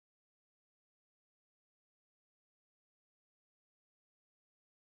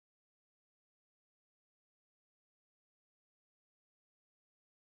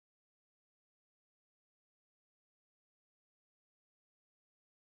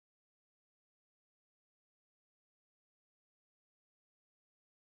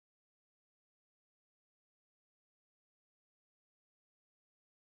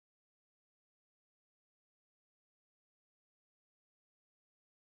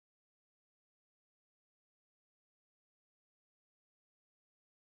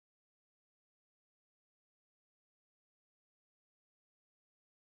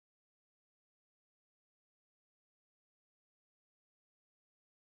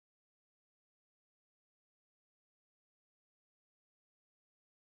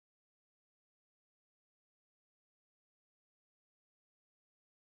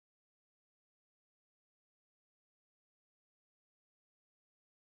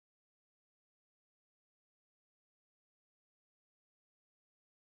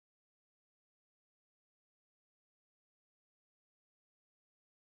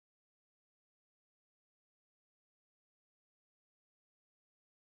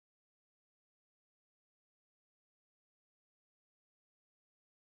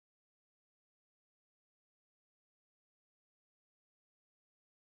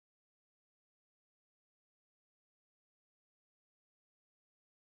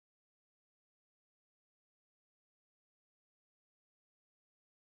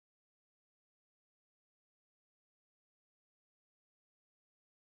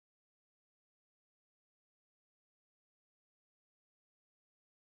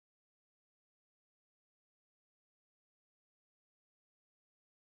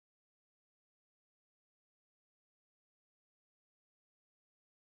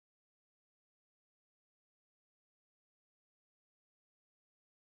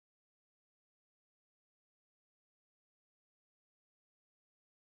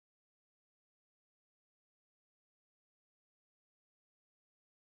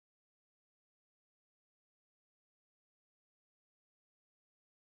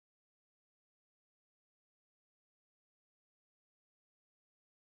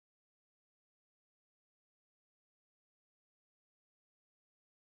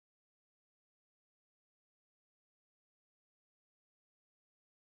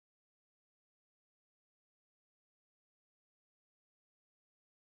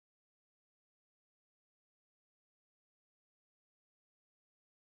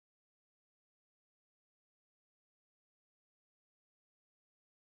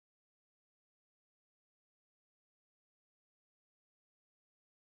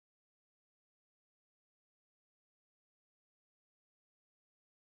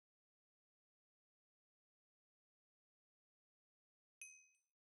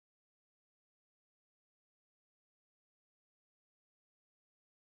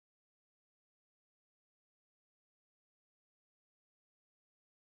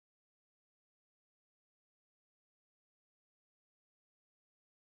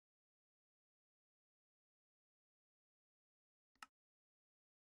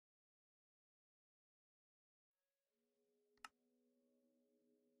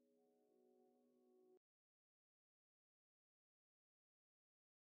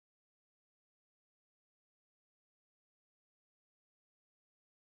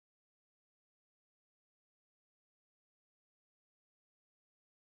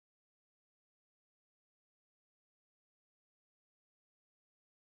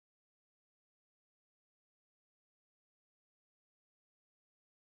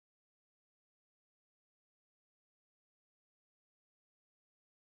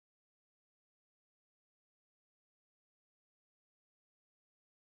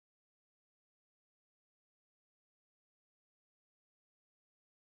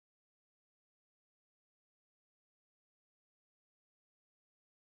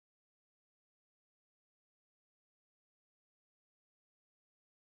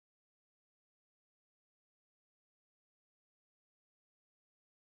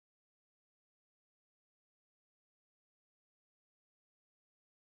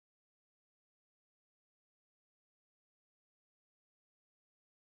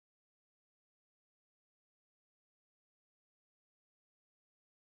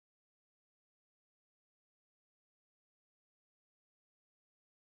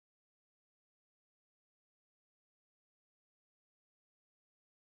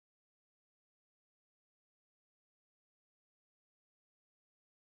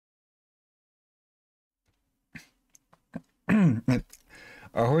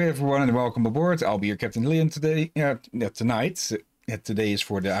Ahoy everyone and welcome aboard. I'll be your Captain Hillyan today, tonight. Today is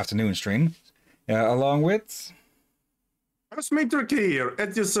for the afternoon stream. Along with... Transmitter here,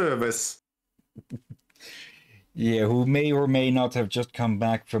 at your service. Yeah, who may or may not have just come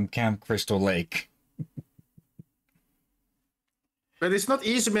back from Camp Crystal Lake. But it's not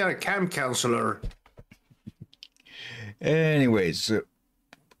easy being a camp counselor. Anyways,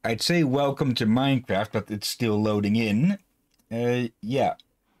 I'd say welcome to Minecraft, but it's still loading in. Yeah,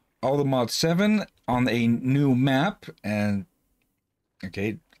 all the mod 7 on a new map, and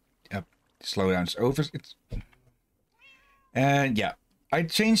okay, slow down. It's over. And yeah, I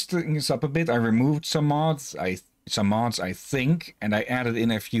changed things up a bit. I removed some mods. I think, and I added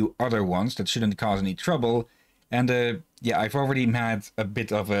in a few other ones that shouldn't cause any trouble. And yeah, I've already had a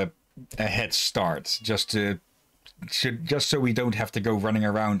bit of a head start, just so we don't have to go running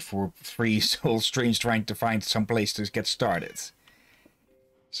around for 3 whole streams trying to find some place to get started.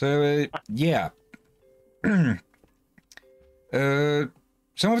 So yeah, some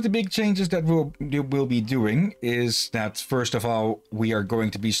of the big changes that we'll be doing is that first of all we are going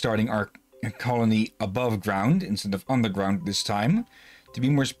to be starting our colony above ground instead of underground this time. To be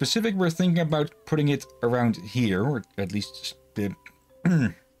more specific, we're thinking about putting it around here, or at least the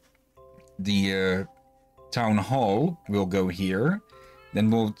town hall will go here. Then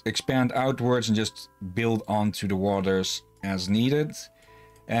we'll expand outwards and just build onto the waters as needed.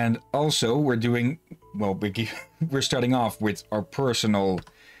 And also we're doing, well, we're starting off with our personal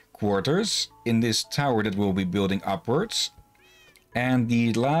quarters in this tower that we'll be building upwards. And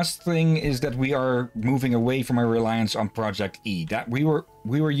the last thing is that we are moving away from our reliance on Project E. That we were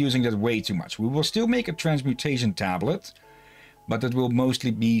using that way too much. We will still make a transmutation tablet, but it will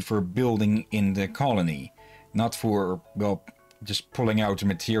mostly be for building in the colony, not for, well, just pulling out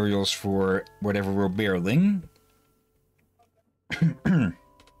materials for whatever we're building.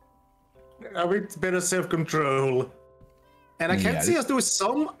 A bit better self-control. And I can see us doing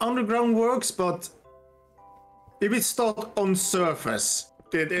some underground works, but if it's not on surface,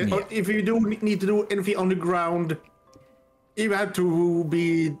 if you do need to do anything on the ground, you have to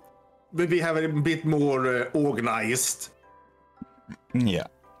be maybe have it a bit more organized. Yeah.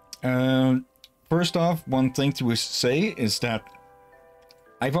 First off, one thing to say is that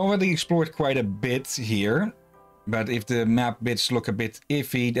I've already explored quite a bit here, but if the map bits look a bit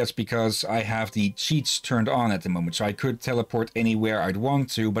iffy, that's because I have the cheats turned on at the moment, so I could teleport anywhere I'd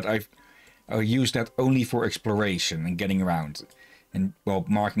want to, but I've used that only for exploration and getting around, and, well,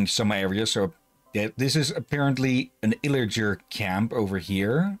 marking some areas. So this is apparently an illager camp over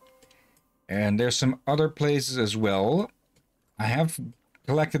here, and there's some other places as well. I have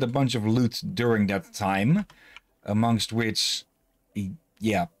collected a bunch of loot during that time, amongst which,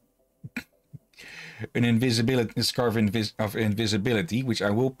 yeah, a scarf of invisibility, which I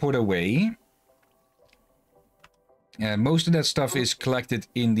will put away. Most of that stuff is collected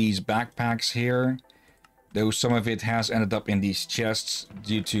in these backpacks here, though some of it has ended up in these chests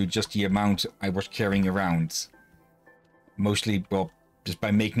due to just the amount I was carrying around. Mostly, well, just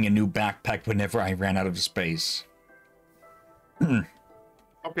by making a new backpack whenever I ran out of space.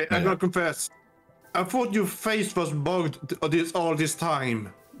 Okay, I gotta confess, I thought your face was bugged all this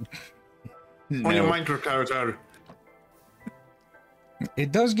time. No. On your Minecraft character.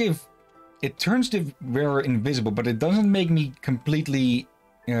 It does give... It turns the wearer invisible, but it doesn't make me completely...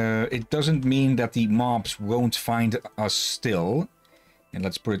 it doesn't mean that the mobs won't find us still. And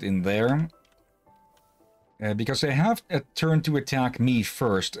let's put it in there. Because they have a turn to attack me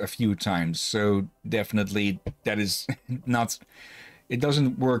first a few times. So definitely that is not... It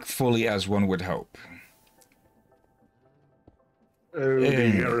doesn't work fully as one would hope. Oh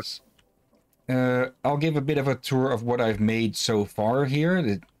dear. I'll give a bit of a tour of what I've made so far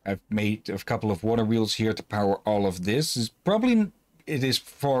here. I've made a couple of water wheels here to power all of this. It is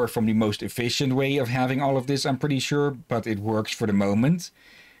far from the most efficient way of having all of this, I'm pretty sure, but it works for the moment.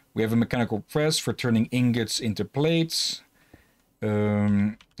 We have a mechanical press for turning ingots into plates.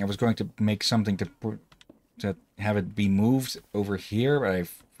 I was going to make something to have it be moved over here, but I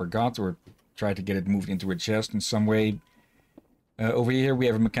forgot, or tried to get it moved into a chest in some way. Over here we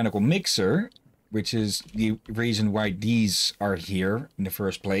have a mechanical mixer, which is the reason why these are here in the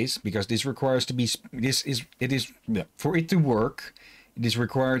first place, because this requires to be, for it to work, it is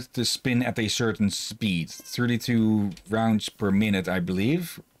required to spin at a certain speed, 32 rounds per minute, I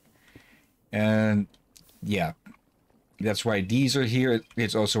believe. And yeah, that's why these are here.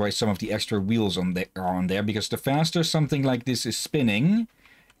 It's also why some of the extra wheels are on there, because the faster something like this is spinning,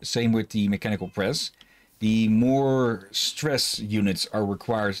 same with the mechanical press, the more stress units are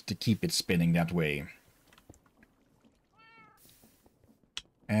required to keep it spinning that way.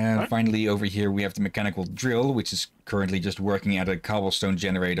 And finally, over here, we have the mechanical drill, which is currently just working at a cobblestone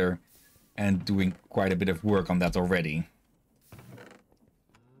generator and doing quite a bit of work on that already.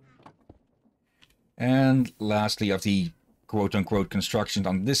 And lastly, of the quote-unquote construction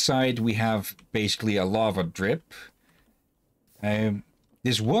on this side, we have basically a lava drip.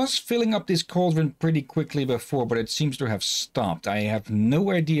 This was filling up this cauldron pretty quickly before, but it seems to have stopped. I have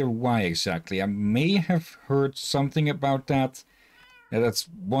no idea why exactly. I may have heard something about that. That's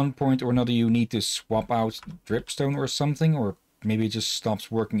one point or another you need to swap out dripstone or something, or maybe it just stops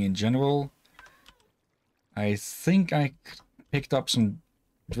working in general. I think I picked up some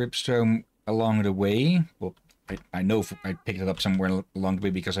dripstone along the way. Well, I know I picked it up somewhere along the way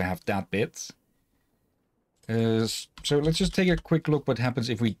because I have that bit. So let's just take a quick look what happens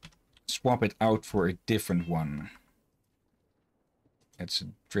if we swap it out for a different one. It's a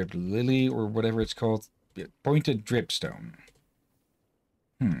drip lily or whatever it's called. Pointed dripstone.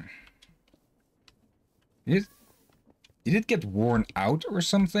 Did it get worn out or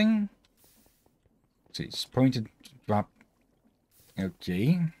something? Let's see, it's pointed drop.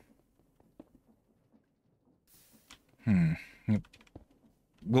 Okay.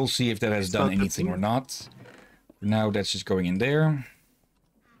 We'll see if that has done anything or not. For now, that's just going in there.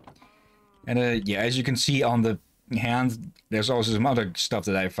 And yeah, as you can see on the hand, there's also some other stuff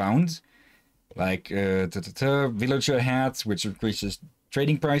that I found. Like villager hat, which increases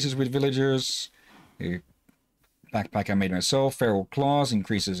trading prices with villagers. Backpack I made myself. Feral claws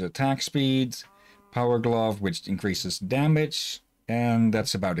increases attack speed. Power glove, which increases damage. And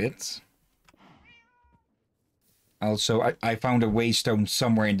that's about it. Also, I found a waystone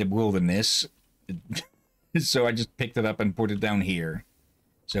somewhere in the wilderness. So I just picked it up and put it down here.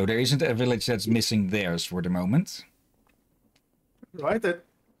 So there isn't a village that's missing theirs for the moment. Right.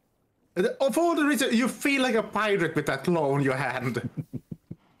 For all the reason, you feel like a pirate with that claw on your hand.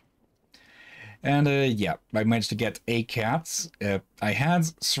 And yeah, I managed to get a cat. I had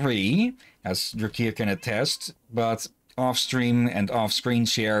 3, as Drakir can attest, but off-stream and off-screen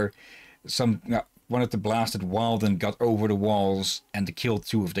share, one of the blasted Wilden got over the walls and killed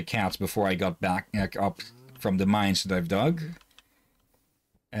 2 of the cats before I got back up from the mines that I've dug.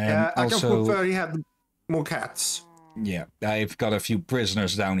 And I also, can prefer he had more cats. Yeah, I've got a few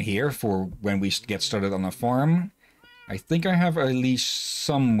prisoners down here for when we get started on a farm. I think I have a leash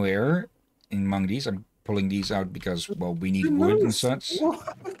somewhere among these. I'm pulling these out because, well, we need wood and such.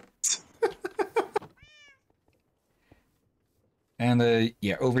 What? And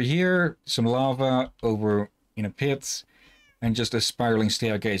yeah, over here, some lava over in a pit, and just a spiraling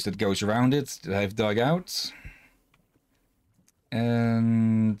staircase that goes around it that I've dug out.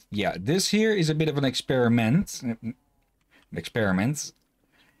 And yeah, this here is a bit of an experiment.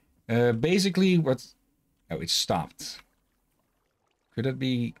 Basically, what... Oh, it stopped. Could it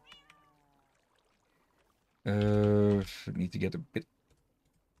be... need to get a bit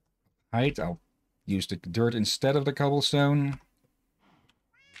height. I'll use the dirt instead of the cobblestone.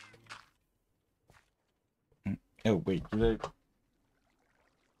 Oh, wait.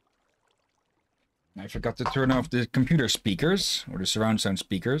 I forgot to turn off the computer speakers, or the surround sound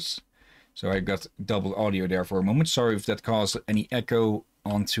speakers. So I got double audio there for a moment. Sorry if that caused any echo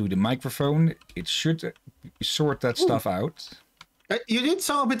onto the microphone. It should sort that stuff out. You did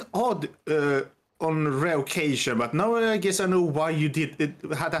sound a bit odd on rare occasion, but now I guess I know why you did it,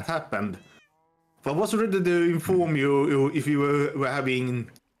 had that happened. But I was ready to inform you if you were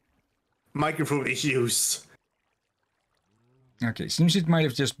having microphone issues. Okay, seems it might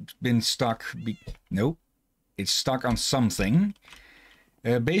have just been stuck. Nope, it's stuck on something.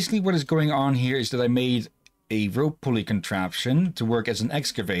 Basically what is going on here is that I made a rope pulley contraption to work as an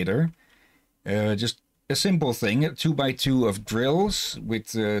excavator. Just a simple thing, 2x2 of drills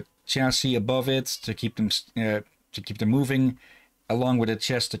with chassis above it to keep them moving, along with a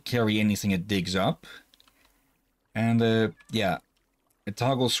chest to carry anything it digs up. And yeah, a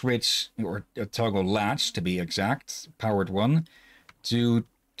toggle switch, or a toggle latch to be exact, powered one, to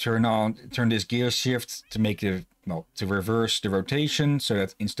turn this gear shift to make it, well, to reverse the rotation so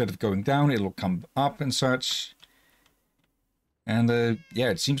that instead of going down, it'll come up and such. And yeah,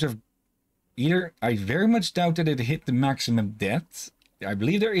 it seems to have I very much doubt that it hit the maximum depth. I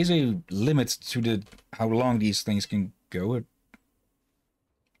believe there is a limit to how long these things can go.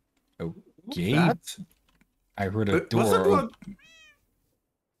 Okay. I heard a door.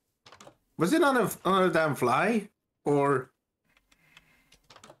 Was it on a damn fly? Or...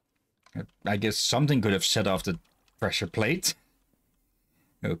 I guess something could have set off the pressure plate.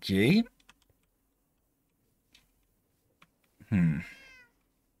 Okay.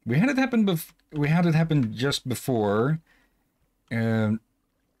 We had it happen just before.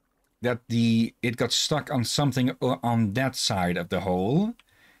 that it got stuck on something on that side of the hole,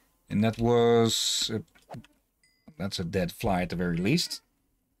 and that was that's a dead fly at the very least.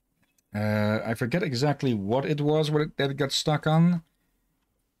 I forget exactly what it was that it got stuck on,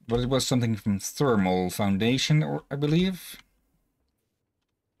 but it was something from thermal foundation, or I believe.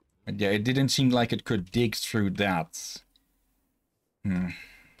 But yeah, it didn't seem like it could dig through that.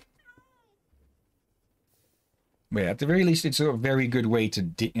 But yeah, at the very least, it's a very good way to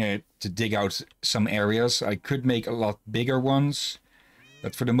dig out some areas. I could make a lot bigger ones,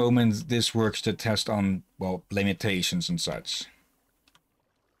 but for the moment, this works to test on, well, limitations and such.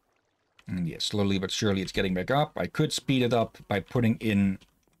 And yeah, slowly but surely it's getting back up. I could speed it up by putting in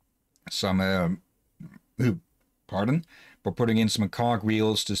some, putting in some cog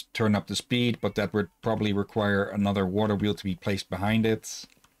wheels to turn up the speed, but that would probably require another water wheel to be placed behind it.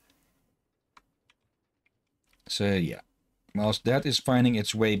 So yeah, whilst that is finding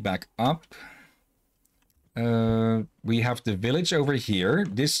its way back up, we have the village over here.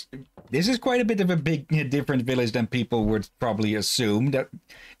 This is quite a bit of a different village than people would probably assume.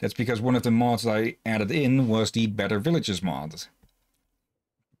 That's because one of the mods I added in was the Better Villages mod.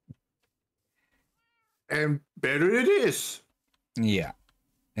 And better it is. Yeah.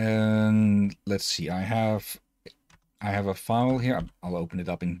 And let's see, I have a file here. I'll open it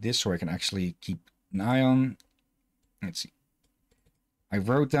up in this so I can actually keep an eye on. Let's see. I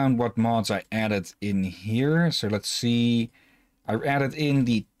wrote down what mods I added in here. So let's see. I added in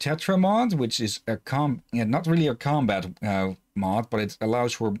the Tetra mod, which is a not really a combat mod, but it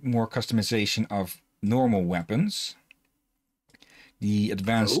allows for more customization of normal weapons. The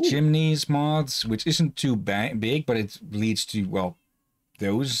Advanced Chimneys mods, which isn't too big, but it leads to, well,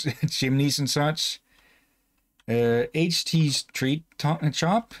 those chimneys and such. HT's Tree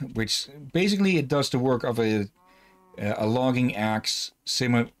Chop, which basically it does the work of a logging axe,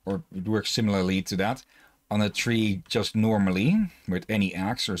 it works similarly to that, on a tree just normally, with any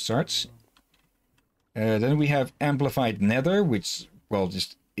axe or such. Then we have Amplified Nether, which, well,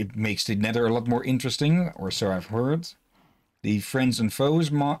 it makes the Nether a lot more interesting, or so I've heard. The Friends and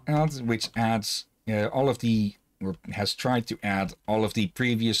Foes mod, which adds has tried to add all of the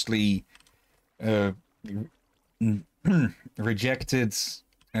previously rejected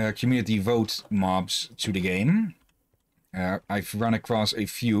community vote mobs to the game. I've run across a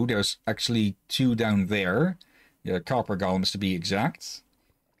few. There's actually 2 down there. Copper Golems to be exact.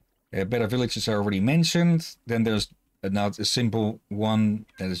 Better Villages I already mentioned. Then there's a simple one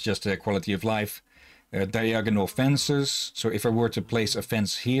that is just a quality of life. Diagonal fences. So if I were to place a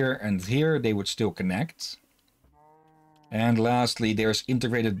fence here and here, they would still connect. And lastly, there's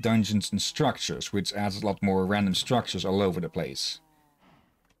integrated dungeons and structures, which adds a lot more random structures all over the place.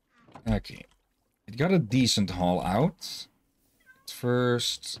 Okay. It got a decent haul out.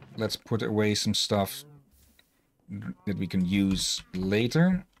 First, let's put away some stuff that we can use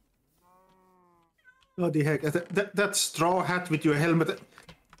later. What the heck? That straw hat with your helmet.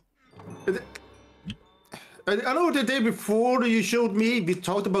 I know the day before you showed me, we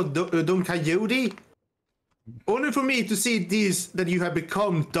talked about Don Coyote. Only for me to see this, that you have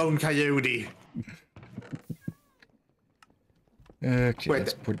become Don Coyote. Okay, wait,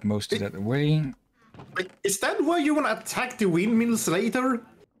 let's put most of that away. Wait, is that why you want to attack the windmills later?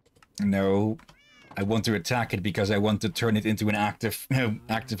 No, I want to attack it because I want to turn it into an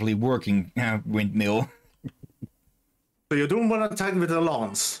actively working windmill. So you don't want to attack with the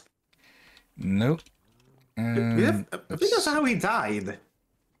lance? Nope. I think that's how he died.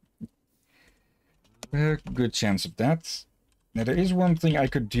 Good chance of that. Now, there is one thing I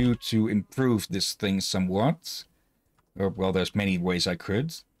could do to improve this thing somewhat. Well, there's many ways I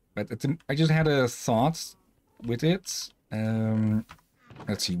could. But I just had a thought with it.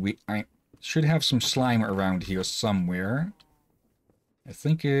 Let's see. I should have some slime around here somewhere. I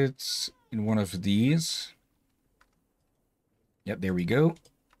think it's in one of these. Yep, there we go.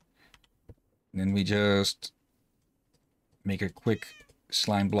 Then we just make a quick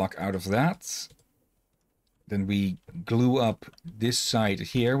slime block out of that. Then we glue up this side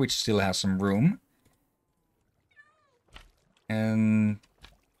here, which still has some room. And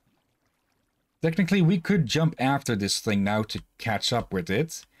technically we could jump after this thing now to catch up with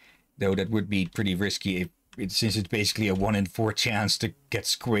it. Though that would be pretty risky since it's basically a 1 in 4 chance to get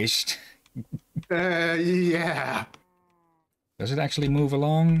squished. Yeah. Does it actually move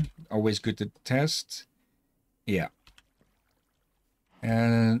along? Always good to test. Yeah.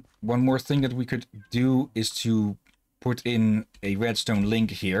 And one more thing that we could do is to put in a redstone link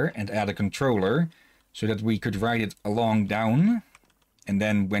here and add a controller so that we could ride it along down. And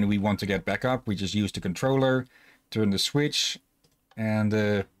then when we want to get back up, we just use the controller, turn the switch,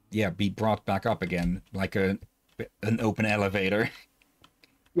 and be brought back up again, like an open elevator.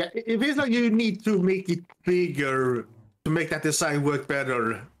 Yeah, it feels like you need to make it bigger to make that design work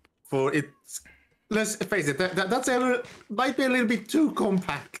better. For it, let's face it, that's might be a little bit too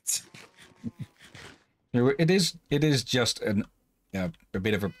compact. It is just a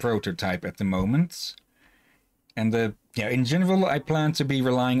bit of a prototype at the moment, and in general, I plan to be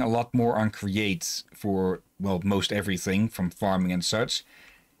relying a lot more on Create for, well, most everything from farming and such,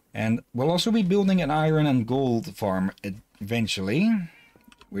 and we'll also be building an iron and gold farm eventually,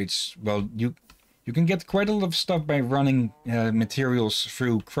 which, well, you can get quite a lot of stuff by running materials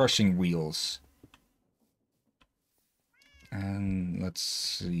through crushing wheels. And let's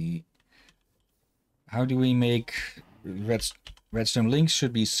see. How do we make redstone links?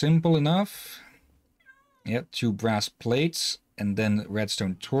 Should be simple enough. Yeah, 2 brass plates and then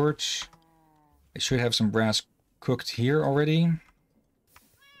redstone torch. I should have some brass cooked here already.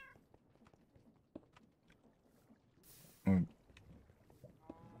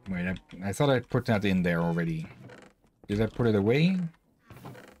 Wait, I thought I put that in there already. Did I put it away?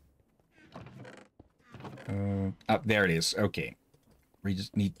 There it is. Okay. We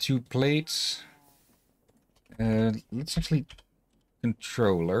just need 2 plates. Let's actually...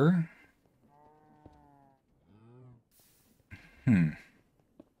 Controller.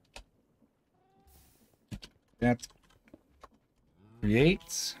 That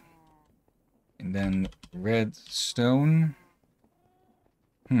creates. And then redstone.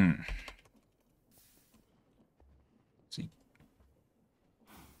 See.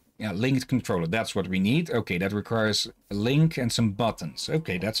 Yeah, linked controller. That's what we need. Okay, that requires a link and some buttons.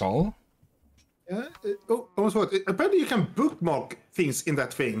 Okay, that's all. Yeah. Almost what? Apparently, you can bookmark things in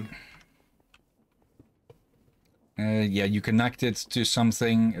that thing. Yeah, you connect it to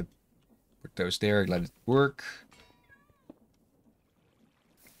something. Put those there. Let it work.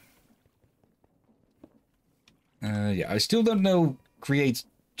 Yeah, I still don't know Create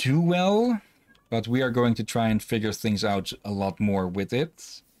too well, but we are going to try and figure things out a lot more with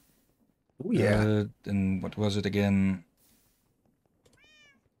it. Oh yeah. And what was it again?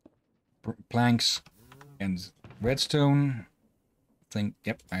 Planks and redstone. I think,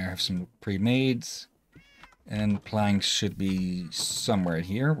 yep, I have some pre-made. And planks should be somewhere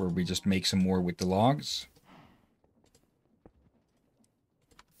here, where we just make some more with the logs.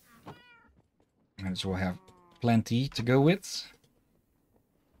 And so we'll have plenty to go with.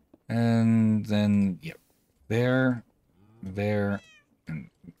 And then, yep, there, and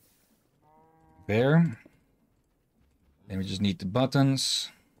there. Then we just need the buttons.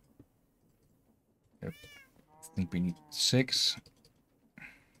 Yep. I think we need 6.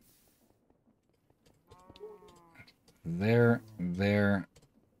 There, and then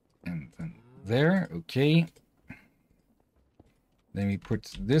there. Okay. Then we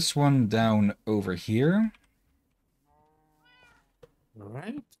put this one down over here. All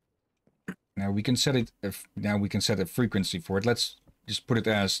right. Now we can set it. Now we can set a frequency for it. Let's just put it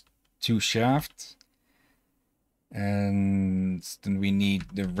as 2 shaft. And then we need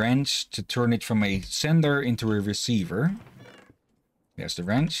the wrench to turn it from a sender into a receiver. There's the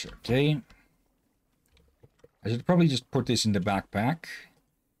wrench. Okay. I should probably just put this in the backpack.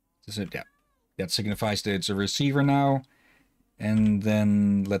 So, yeah, that signifies that it's a receiver now. And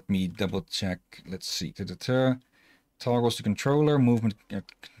then let me double check. Let's see. Toggles the controller. Movement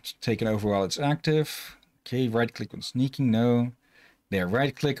taken over while it's active. Okay, right click on sneaking. No. There,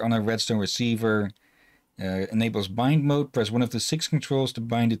 right click on a redstone receiver. Enables bind mode. Press one of the 6 controls to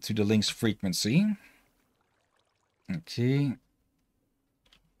bind it to the link's frequency. Okay.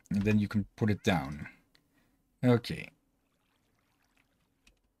 And then you can put it down. Okay.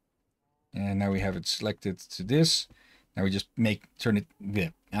 And now we have it selected to this. Now we just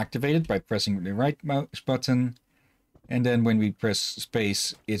activate it by pressing the right mouse button. And then when we press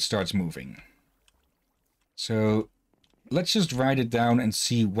space, it starts moving. So let's just write it down and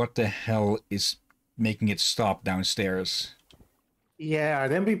see what the hell is making it stop downstairs. Yeah,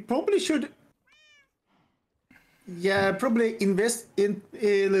 then we probably should... Yeah, probably invest in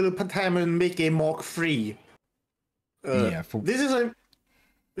a little time and make a Mark III. Yeah, this is a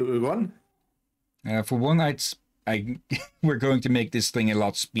one. For one, we're going to make this thing a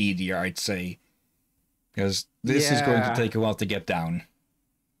lot speedier, I'd say, because this is going to take a while to get down.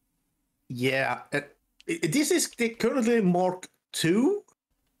 Yeah, this is currently Mark II.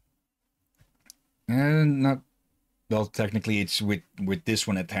 Not well. Technically, it's with this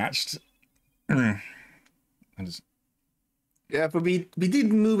one attached. Yeah, but we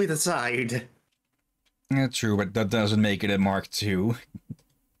did move it aside. Yeah, true, but that doesn't make it a Mark II.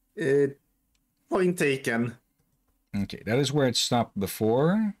 Point taken. Okay, that is where it stopped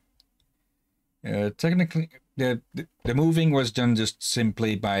before. Technically, the moving was done just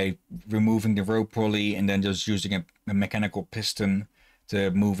simply by removing the rope pulley and then just using a mechanical piston to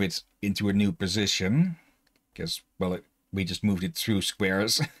move it into a new position. Because, well, we just moved it through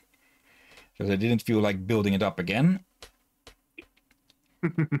squares. Because I didn't feel like building it up again.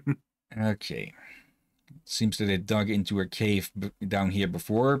 Okay. Seems that it dug into a cave down here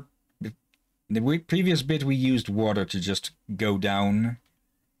before. In the previous bit, we used water to just go down.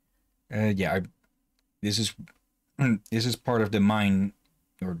 Yeah, this is part of the mine,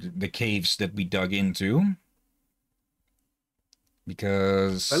 or the caves that we dug into.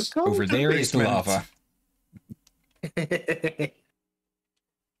 Because Welcome over to there is the basement. lava.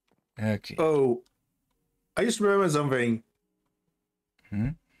 Okay. Oh, I just remember something.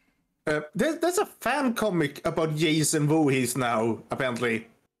 There's a fan comic about Jason Voorhees now, apparently.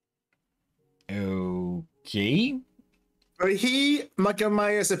 Okay. Where he, Michael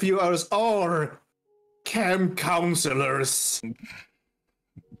Myers, a few others are camp counselors.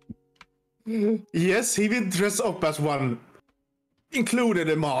 Yes, he will dress up as one, included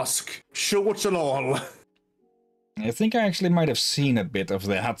a mask, shorts and all. I think I actually might have seen a bit of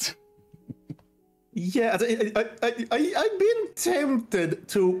that. Yeah, I've been tempted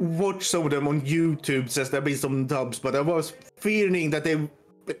to watch some of them on YouTube since there have been some dubs, but I was feeling that the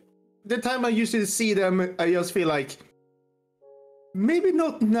time I used to see them, I just feel like, maybe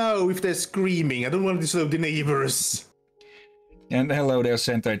not now if they're screaming. I don't want to disturb the neighbors. And hello there,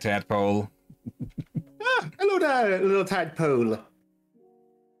 Sentai Tadpole. Hello there, little tadpole.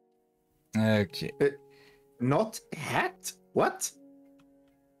 Okay. Not hat? What?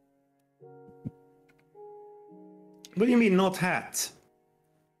 What do you mean, not hat?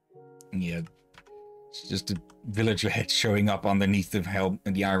 Yeah. It's just a villager head showing up underneath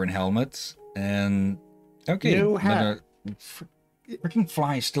the iron helmet. And... okay. No hat. Freaking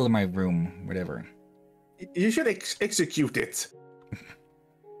fly is still in my room. Whatever. You should execute it.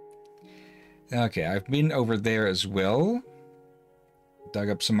 Okay, I've been over there as well. Dug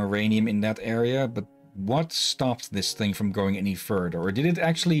up some uranium in that area, but what stopped this thing from going any further? Or did it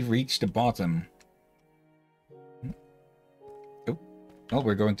actually reach the bottom? Oh, well,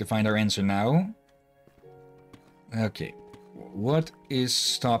 we're going to find our answer now. Okay, what is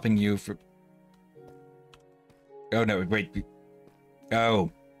stopping you from... oh no, wait. Oh,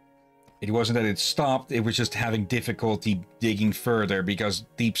 it wasn't that it stopped, it was just having difficulty digging further because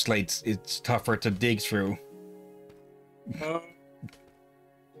deep slate, it's tougher to dig through.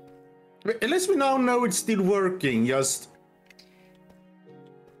 At least we now know it's still working, just...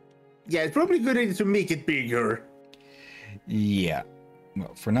 yeah, it's probably good to make it bigger. Yeah.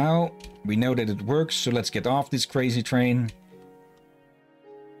 Well, for now, we know that it works, so let's get off this crazy train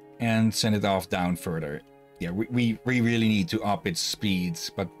and send it off down further. Yeah, we really need to up its speeds,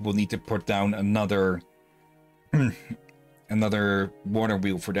 but we'll need to put down another another water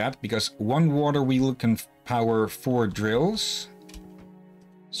wheel for that, because one water wheel can power 4 drills.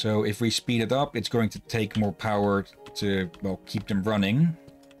 So if we speed it up, it's going to take more power to, well, keep them running.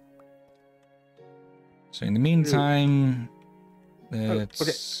 So in the meantime,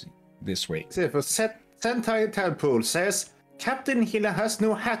 let's this way. So for Sentai Tadpole says, Captain Hillyan has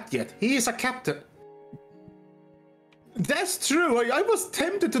no hat yet. He is a captain. That's true. I was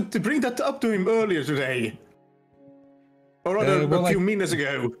tempted to bring that up to him earlier today. Or rather, well, a few minutes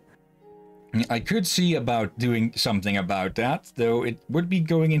ago. I could see about doing something about that, though it would be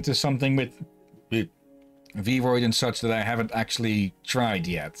going into something with Vroid and such that I haven't actually tried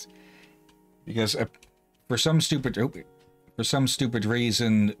yet. Because for some stupid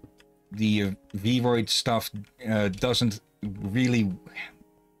reason, the Vroid stuff doesn't really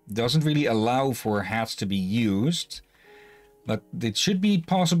allow for hats to be used. But it should be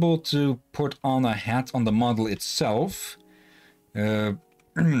possible to put on a hat on the model itself in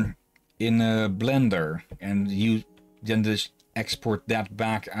a blender, and you then just export that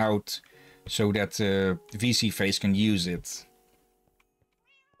back out so that VC Face can use it.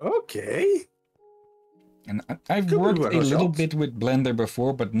 Okay. And I've worked a little bit with Blender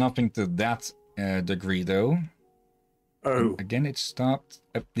before, but nothing to that degree though. Oh. And again, it stopped.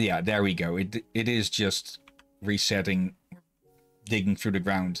 Yeah, there we go. It is just resetting, digging through the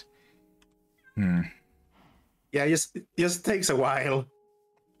ground. Yeah, just takes a while.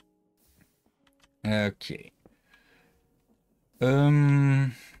 Okay.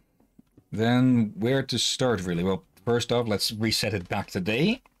 Then where to start really? Well, first off, let's reset it back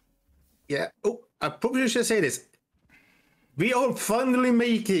today. Yeah. Oh, I probably should say this. We are finally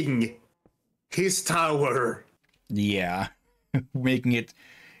making his tower. Yeah. Making it...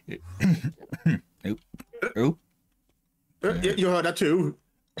 oh. You heard that too?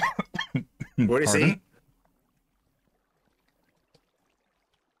 Where is he?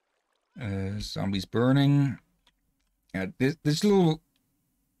 Zombies burning. This little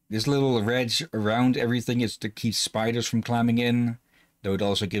wedge around everything is to keep spiders from climbing in, though it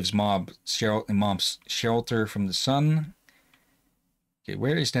also gives mobs shelter from the sun. Okay,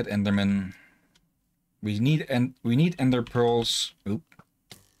 where is that Enderman? We need Ender pearls. Oop.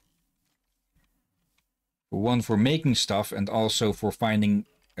 One for making stuff and also for finding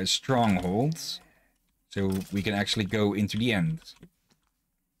a stronghold, so we can actually go into the end.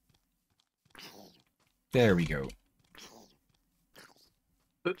 There we go.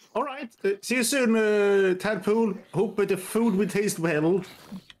 All right. See you soon, Tadpole. Hope the food will taste well.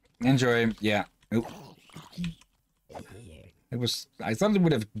 Enjoy. Yeah. Oop. I thought it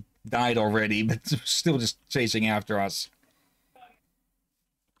would have died already, but it was still just chasing after us.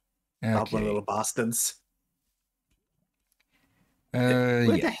 Okay. Little bastards. Where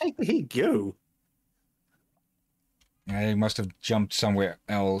the heck did he go? I must have jumped somewhere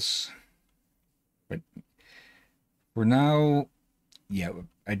else. But for now, yeah,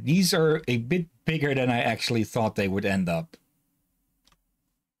 these are a bit bigger than I actually thought they would end up.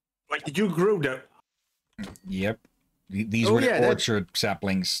 Wait, did you grow them? Yep. These were the orchard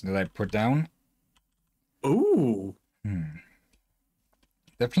saplings that I put down. Ooh.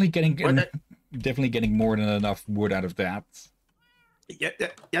 Definitely getting more than enough wood out of that. Yeah,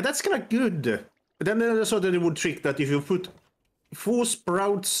 that's kind of good. But then I saw that it would trick that if you put 4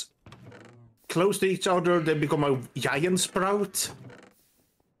 sprouts close to each other, they become a giant sprout.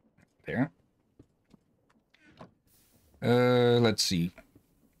 There. Let's see.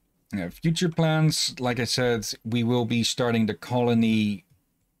 Future plans, like I said, we will be starting the colony.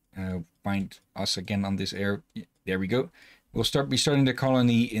 Find us again on this area. There we go. We'll be starting the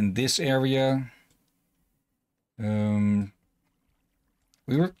colony in this area.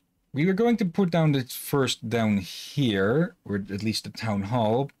 We were going to put down the first down here, or at least the town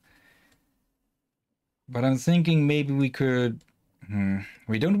hall. But I'm thinking maybe we could.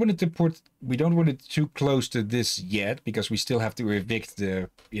 We don't want it too close to this yet, because we still have to evict the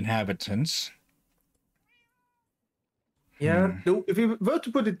inhabitants. Yeah, if we were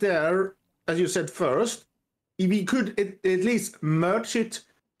to put it there, as you said first, if we could at least merge it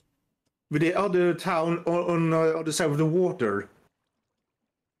with the other town on the other side of the water.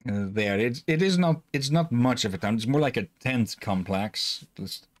 It's not much of a town. It's more like a tent complex.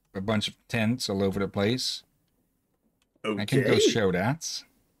 There's a bunch of tents all over the place. Okay. I can go show that.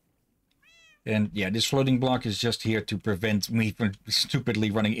 And yeah, this floating block is just here to prevent me from stupidly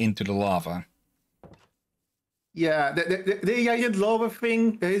running into the lava. Yeah, the giant lava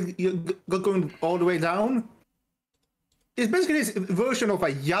thing going all the way down. It's basically this version of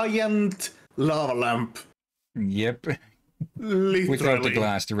a giant lava lamp. Yep. Literally. Without the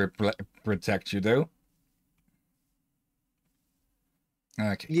glass to protect you, though.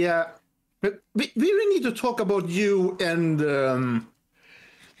 Okay. Yeah, but we really need to talk about you and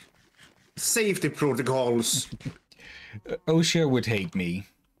safety protocols. OSHA would hate me.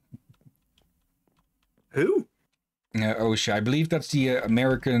 Who? OSHA. I believe that's the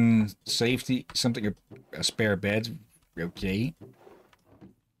American safety, something, a spare bed. Okay.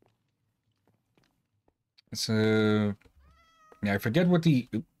 So, yeah, I forget what the...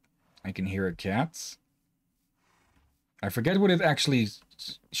 Oop, I can hear a cat. I forget what it actually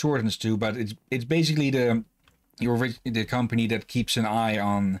shortens to, but it's basically the company that keeps an eye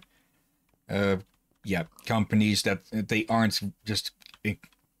on, companies that they aren't just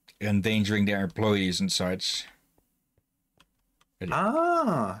endangering their employees and such. Did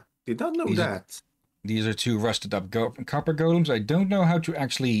not know that. These are 2 rusted up copper golems. I don't know how to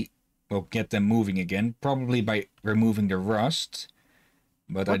actually, get them moving again. Probably by removing the rust.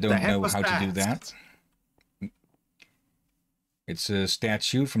 But I don't know how to do that. It's a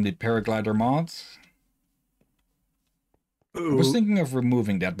statue from the paraglider mod. Ooh. I was thinking of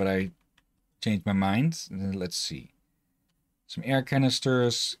removing that, but I changed my mind. Let's see. Some air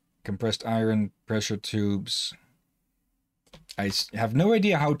canisters, compressed iron, pressure tubes. I have no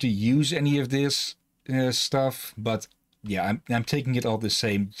idea how to use any of this stuff, but yeah, I'm taking it all the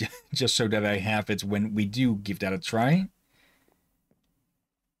same, just so that I have it when we do give that a try.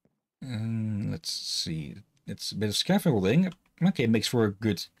 Let's see. It's a bit of scaffolding. Okay, makes for a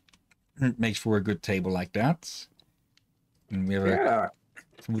good table like that. And we have a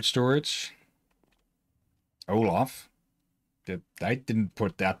food storage. Olaf. I didn't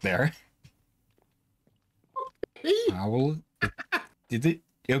put that there. Owl. Did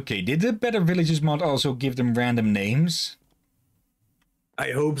the Better Villages mod also give them random names?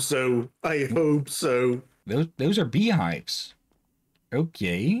 I hope so. I hope so. Those are beehives.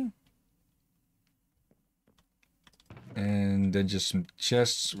 Okay. And then just some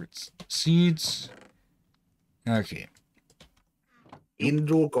chests with seeds. Okay.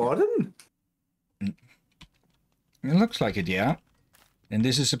 Indoor garden? It looks like it, yeah. And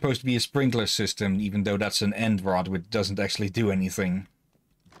this is supposed to be a sprinkler system, even though that's an end rod, which doesn't actually do anything.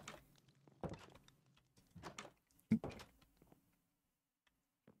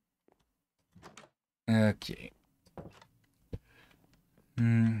 Okay.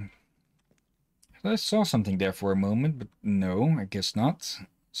 I saw something there for a moment, but no, I guess not.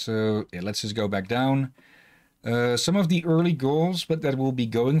 So, yeah, let's just go back down. Some of the early goals that we'll be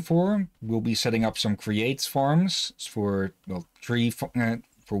going for, we'll be setting up some create farms for, well,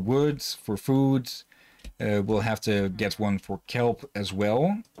 for wood, for food. We'll have to get one for kelp as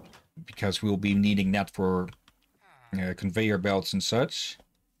well, because we'll be needing that for conveyor belts and such.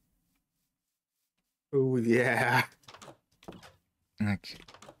 Oh, yeah. Okay.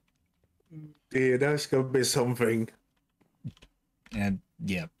 Yeah, that's gonna be something. And,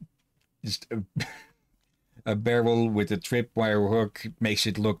 yeah. Just a barrel with a tripwire hook makes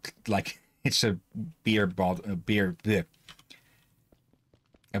it look like it's a beer barrel.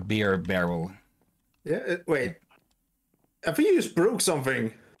 Yeah, wait. I think you just broke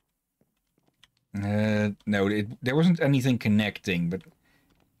something. No, there wasn't anything connecting, but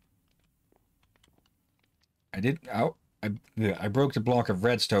I broke the block of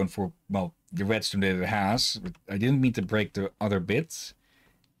redstone for, well, the redstone that it has, but I didn't mean to break the other bits,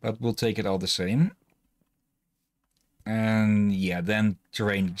 but we'll take it all the same. And yeah, then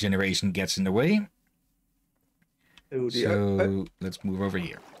terrain generation gets in the way. Oh, so let's move over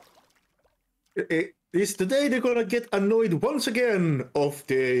here. Is today they're gonna get annoyed once again of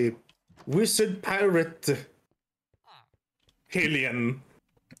the wizard pirate Hillyan,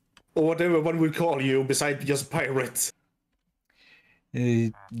 or whatever one would call you besides just pirates.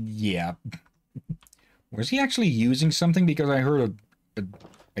 Yeah. Was he actually using something? Because I heard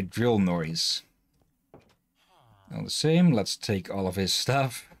a drill noise. All the same, let's take all of his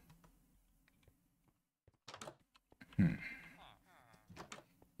stuff.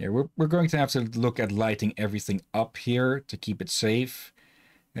 Yeah, we're going to have to look at lighting everything up here to keep it safe.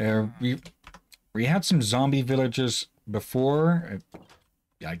 We had some zombie villagers before.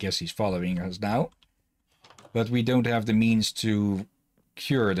 I guess he's following us now. But we don't have the means to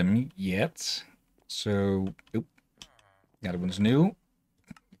cure them yet. So, oop, that one's new.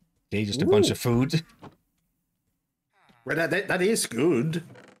 Okay, just a bunch of food. Well, that is good.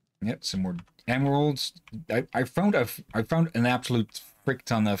 Yep, some more emeralds. I found an absolute frick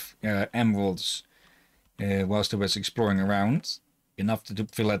ton of emeralds whilst I was exploring around. Enough to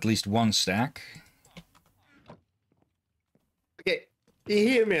fill at least one stack. Okay,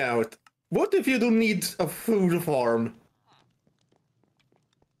 hear me out. What if you don't need a food farm?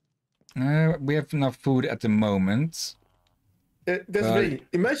 We have enough food at the moment. That's right.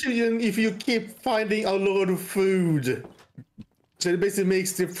 Imagine if you keep finding a lot of food. So it basically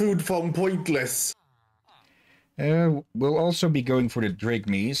makes the food farm pointless. We'll also be going for the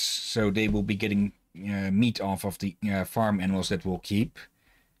drigmies, so they will be getting meat off of the farm animals that we'll keep.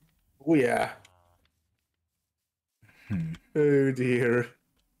 Oh yeah. Oh dear.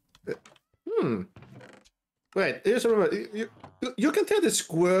 Wait, just remember, you can tell the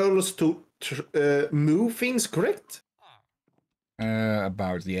squirrels to move things, correct?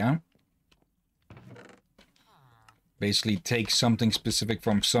 About, yeah. Basically take something specific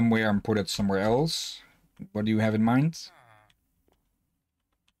from somewhere and put it somewhere else. What do you have in mind?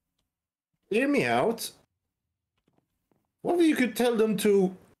 Hear me out. What if you could tell them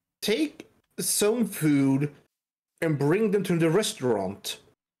to take some food and bring them to the restaurant?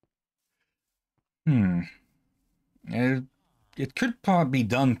 It could be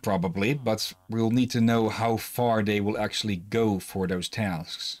done probably, but we'll need to know how far they will actually go for those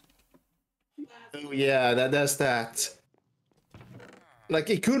tasks. Oh yeah, that's that. Like,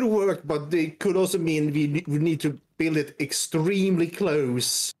 it could work, but it could also mean we need to build it extremely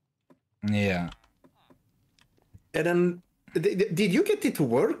close. Yeah. And then, did you get it to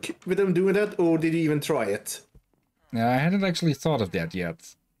work with them doing that, or did you even try it? I hadn't actually thought of that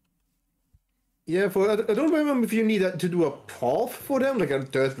yet. Yeah, I don't remember if you need to do a path for them, like a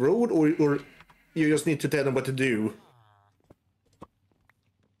dirt road, or you just need to tell them what to do.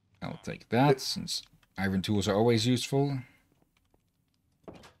 I'll take that, since iron tools are always useful.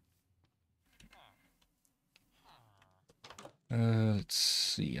 Let's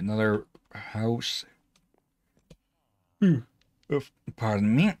see, another house.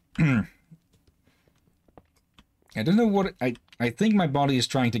 Pardon me. I don't know what... I think my body is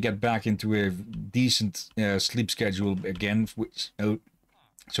trying to get back into a decent sleep schedule again, which, so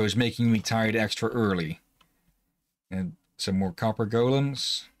it's making me tired extra early. And some more copper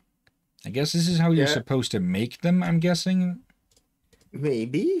golems. I guess this is how you're supposed to make them, I'm guessing.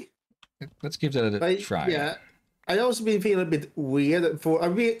 Maybe. Let's give that a try. Yeah. I also been feeling a bit weird for. Are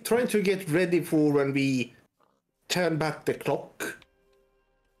we trying to get ready for when we turn back the clock?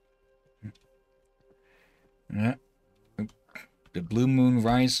 Yeah. The blue moon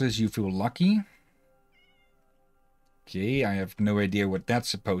rises, you feel lucky. Okay, I have no idea what that's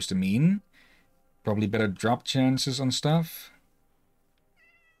supposed to mean. Probably better drop chances on stuff.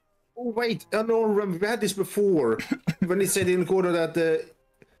 Oh wait, I don't remember. We had this before when he said in quarter that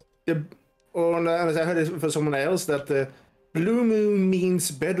I heard it from someone else that the blue moon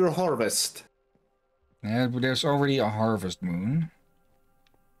means better harvest. Yeah, but there's already a harvest moon.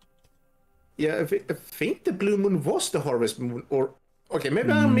 Yeah, I think the blue moon was the harvest moon, or okay,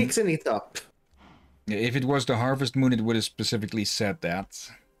 maybe I'm mixing it up. Yeah, if it was the harvest moon, it would have specifically said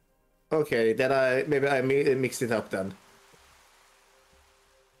that. Okay, then maybe I mixed it up then.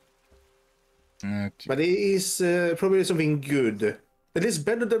 Okay. But it is probably something good. It is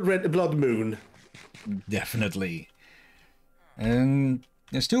better than red blood moon. Definitely. And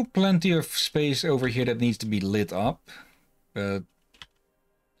there's still plenty of space over here that needs to be lit up, but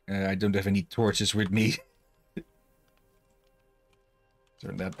I don't have any torches with me.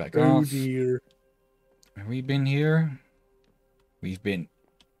 Turn that back off. Oh dear. Have we been here? We've been.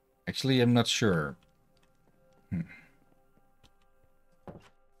 Actually, I'm not sure.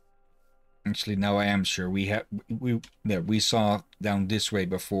 Actually, now I am sure. We saw down this way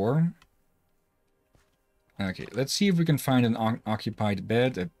before. Okay, let's see if we can find an occupied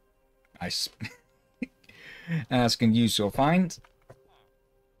bed. Ask and you shall find.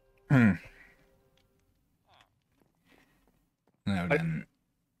 Now then.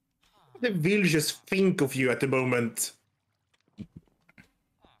 The villagers think of you at the moment.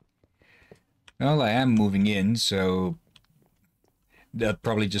 Well, I am moving in, so they're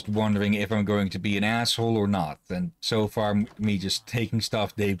probably just wondering if I'm going to be an asshole or not. And so far, me just taking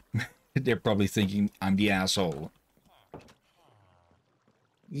stuff, they're probably thinking I'm the asshole.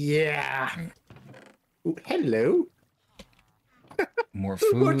 Yeah. Ooh, hello. More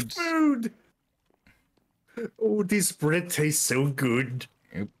food. More food. Oh, this bread tastes so good.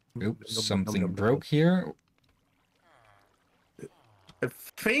 Oops, something broke here. I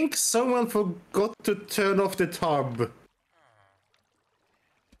think someone forgot to turn off the tub.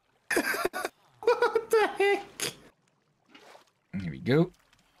 What the heck? Here we go.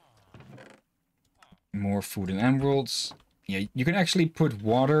 More food and emeralds. Yeah, you can actually put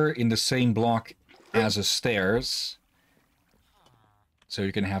water in the same block as a stairs. So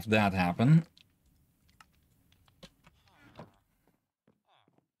you can have that happen.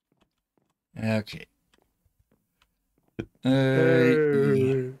 Okay.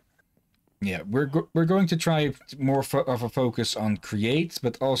 Yeah, we're going to try more of a focus on create,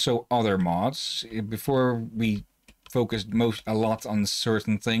 but also other mods. Before we focused a lot on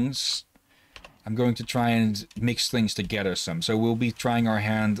certain things, I'm going to try and mix things together some. So we'll be trying our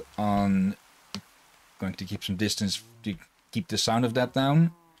hand on going to keep some distance to keep the sound of that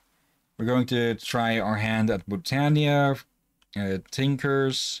down. We're going to try our hand at Botania,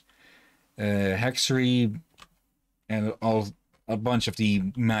 Tinkers, Hexery, and a bunch of the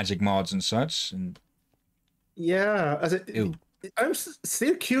magic mods and such. And yeah, I'm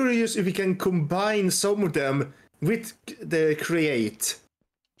still curious if we can combine some of them with the create.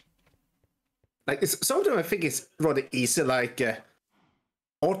 Like some of them I think it's rather easy, like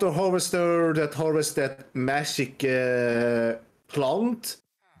auto harvester that harvests that magic plant.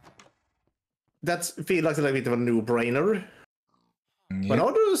 That feels like a bit of a no-brainer. Yep. But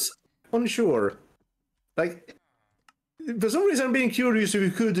others, unsure. Like, for some reason I'm being curious if we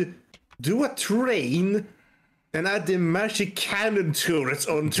could do a train and add the magic cannon turrets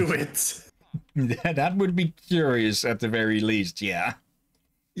onto it. That would be curious at the very least, yeah.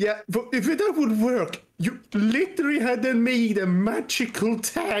 Yeah, but if that would work, you literally had them made a magical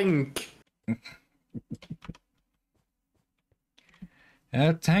tank.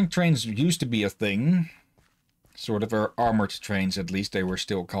 Tank trains used to be a thing. Sort of armored trains, at least they were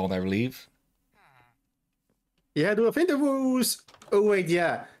still called, I believe. Yeah, I think there was... Oh wait,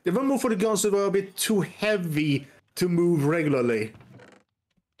 yeah. There were more for the guns that were a bit too heavy to move regularly.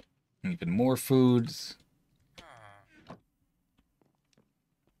 Even more food.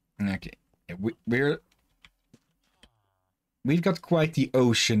 Okay. We've got quite the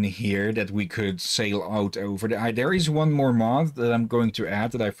ocean here that we could sail out over. There is one more mod that I'm going to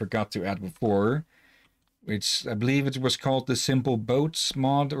add that I forgot to add before. Which I believe it was called the Simple Boats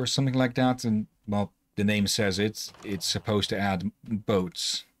mod or something like that. And, well, the name says it's supposed to add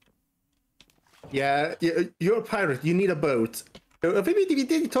boats. Yeah, you're a pirate. You need a boat. I think we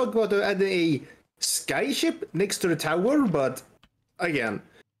did talk about adding a sky ship next to the tower, but again,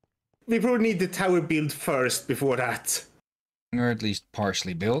 we probably need the tower built first before that. Or at least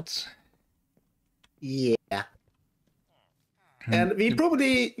partially built. Yeah. And we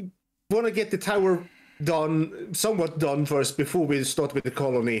probably want to get the tower done, somewhat done first before we start with the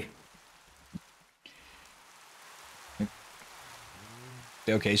colony.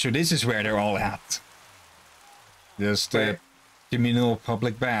 Okay, so this is where they're all at. Just communal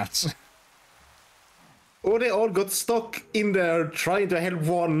public baths. Or they all got stuck in there trying to help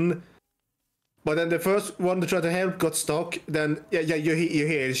one, but then the first one to try to help got stuck. Then you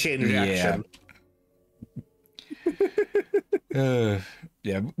hear a chain reaction.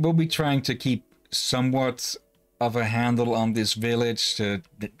 Yeah, we'll be trying to keep somewhat of a handle on this village.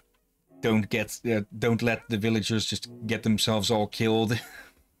 Don't let the villagers just get themselves all killed.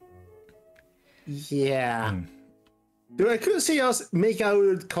 Yeah. I couldn't see us make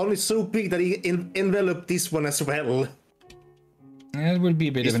our colony so big that it envelop this one as well. It would be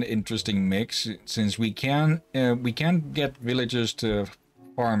a bit of an interesting mix, since we can get villagers to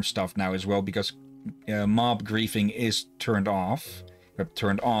farm stuff now as well, because mob griefing is turned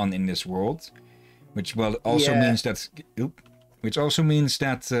on in this world, which also means that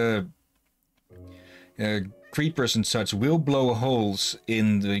creepers and such will blow holes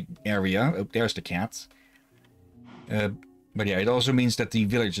in the area. Oh, there's the cat. But yeah, it also means that the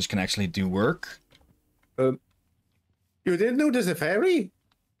villagers can actually do work. You didn't notice a fairy?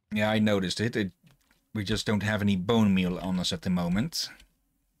 Yeah, I noticed it. We just don't have any bone meal on us at the moment.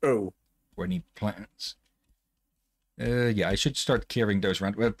 Oh. Or any plants. Yeah, I should start carrying those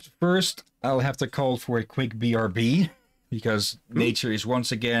around. But first, I'll have to call for a quick BRB, because nature is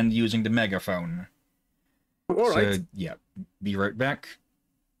once again using the megaphone. All right. Yeah, be right back.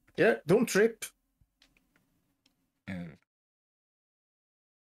 Yeah, don't trip.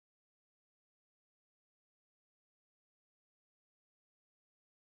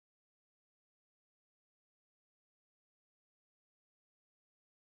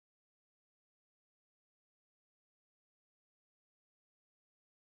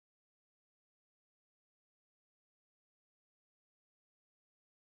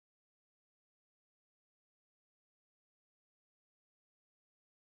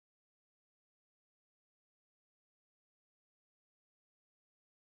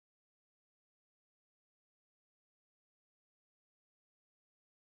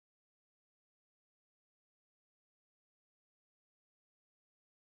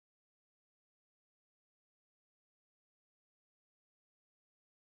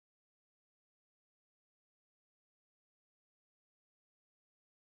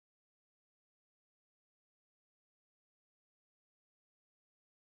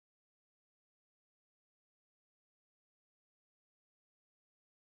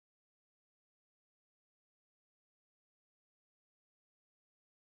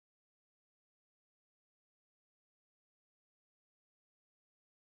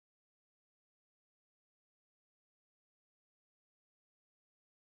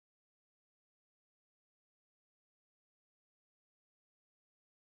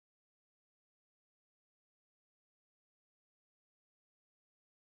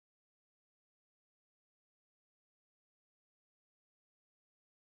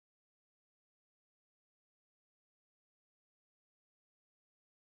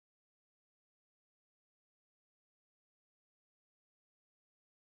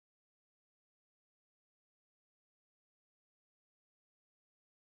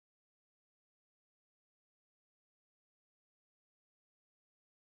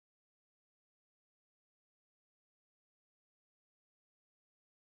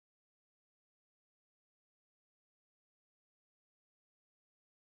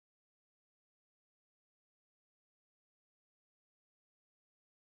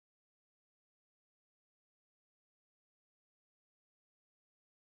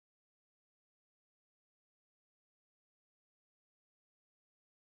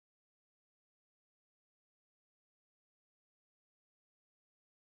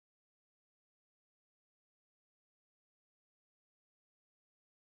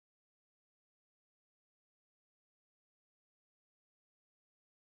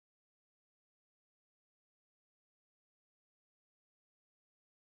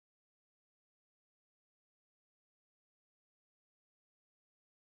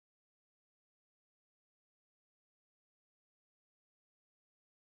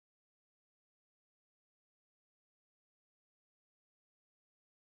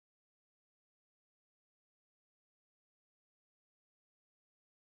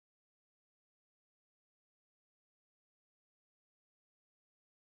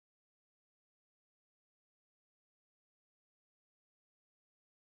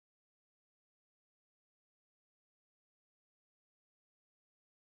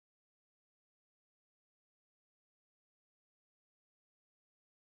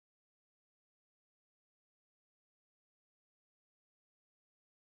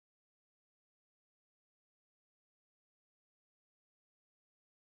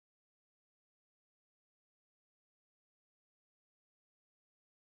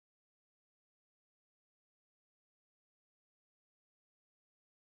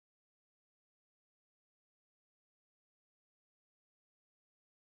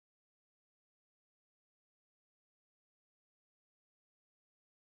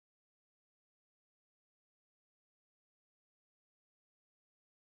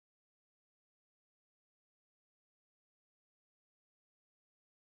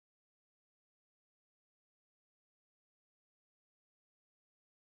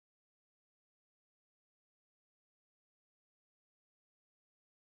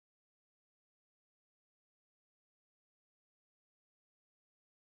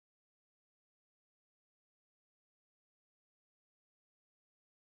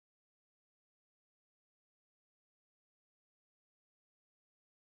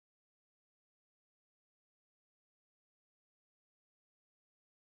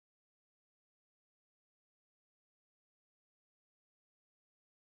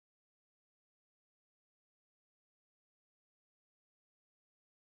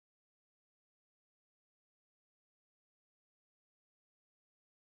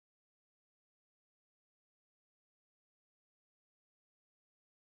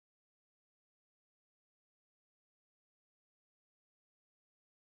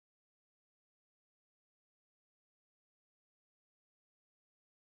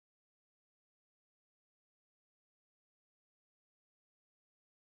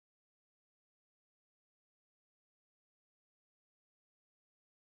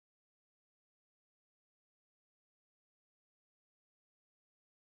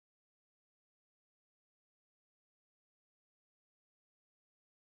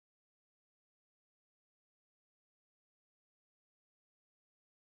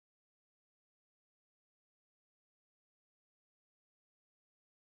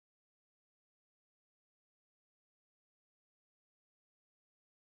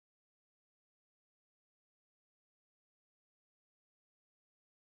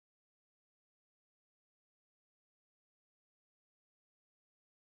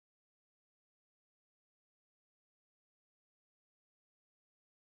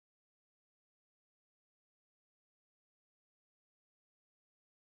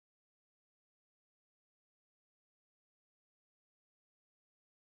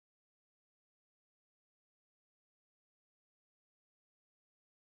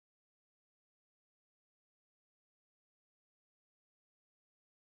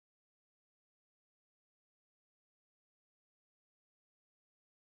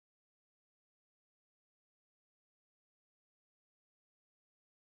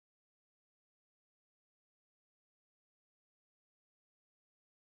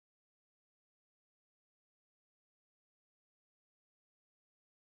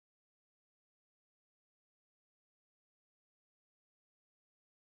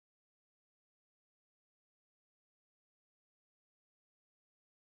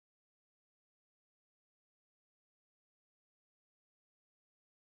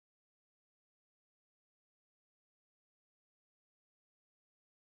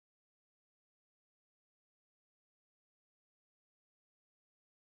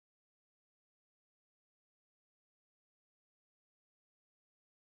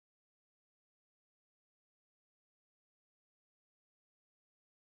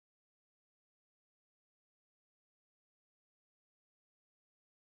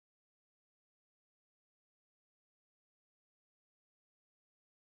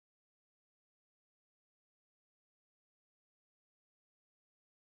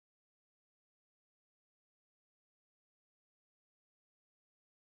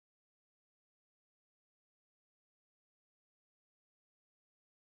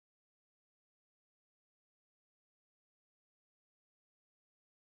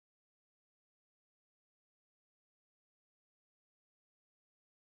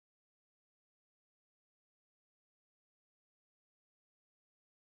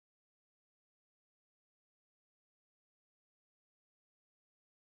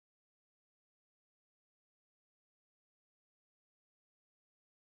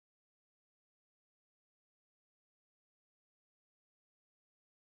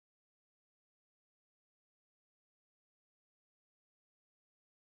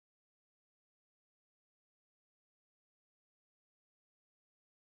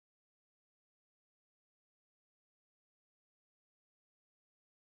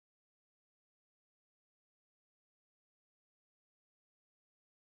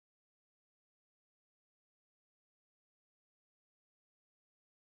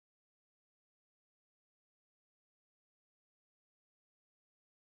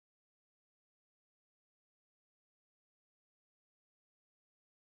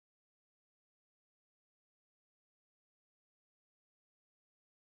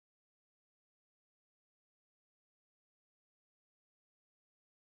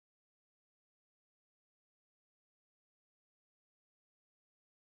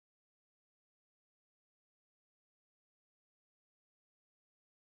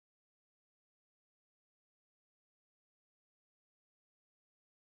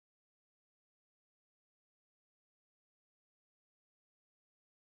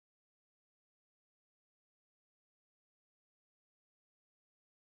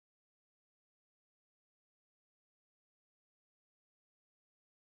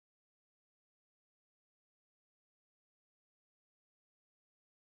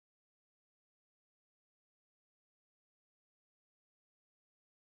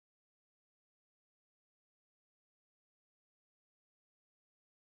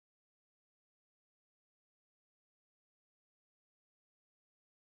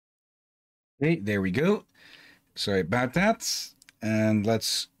 Okay, there we go. Sorry about that. And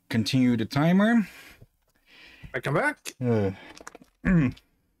let's continue the timer. Welcome back. Anyway,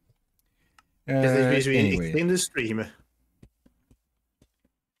 extend the stream.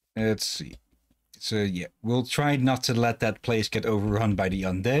 Let's see. So yeah, we'll try not to let that place get overrun by the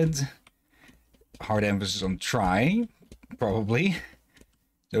undead. Hard emphasis on try, probably.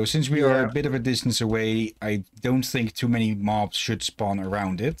 So since we are a bit of a distance away, I don't think too many mobs should spawn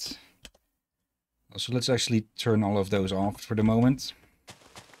around it. So let's actually turn all of those off for the moment.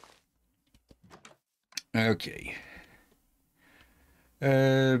 Okay.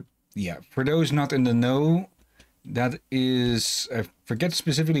 Yeah, for those not in the know, that is, I forget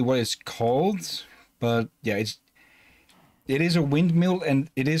specifically what it's called, but yeah, it is a windmill, and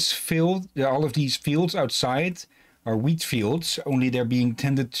it is filled. All of these fields outside are wheat fields, only they're being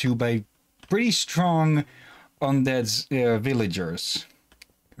tended to by pretty strong undead villagers,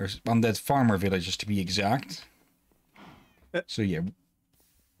 or undead farmer villagers to be exact. So yeah.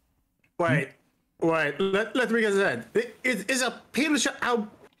 Wait. Let me get that. It is a pillager out.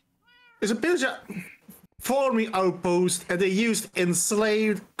 It's a pillager farming outpost, and they used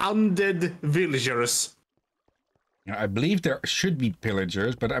enslaved undead villagers. I believe there should be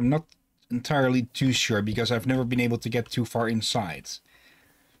pillagers, but I'm not entirely too sure because I've never been able to get too far inside.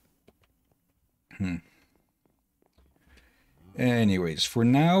 Anyways, for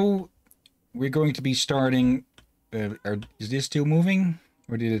now, we're going to be starting... is this still moving?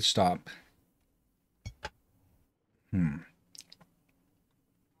 Or did it stop?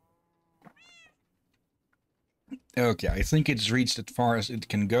 Okay, I think it's reached as far as it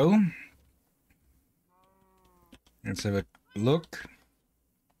can go. Let's have a look.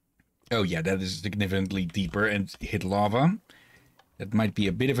 Oh yeah, that is significantly deeper and hit lava. That might be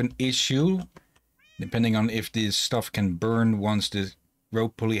a bit of an issue, depending on if this stuff can burn once the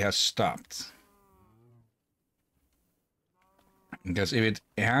rope pulley has stopped. Because if it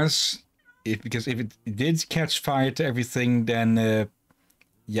has... Because if it did catch fire to everything, then...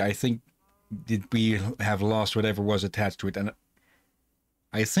 yeah, I think we have lost whatever was attached to it. And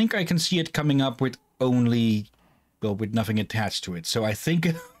I think I can see it coming up with only... well, with nothing attached to it. So I think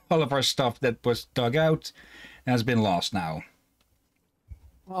all of our stuff that was dug out has been lost now.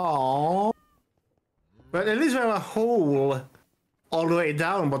 Oh, but at least we have a hole all the way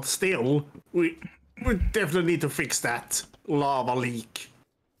down. But still, we definitely need to fix that lava leak.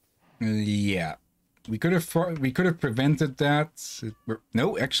 Yeah, we could have prevented that.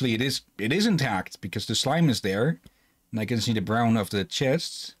 No, actually, it is intact because the slime is there, and I can see the brown of the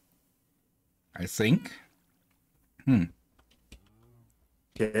chests. I think.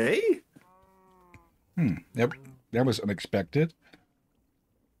 Okay. That was unexpected.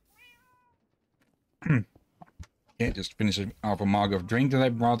 Okay, just finishing off a mug of drink that I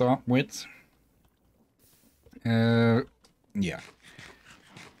brought up with. Yeah.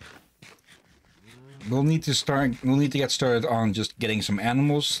 We'll need to get started on just getting some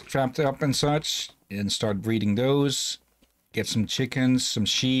animals trapped up and such, and start breeding those. Get some chickens, some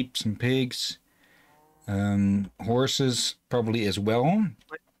sheep, some pigs. Horses probably as well,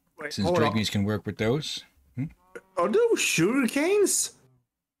 since Dragons can work with those. Are those sugar canes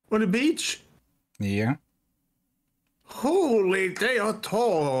on the beach? Yeah. Holy, they are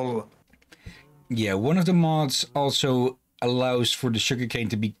tall. Yeah, one of the mods also allows for the sugarcane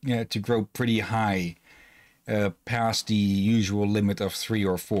to be to grow pretty high, past the usual limit of 3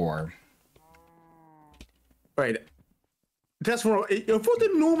 or 4. Right. That's what I thought they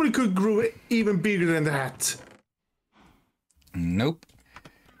normally could grow even bigger than that. Nope.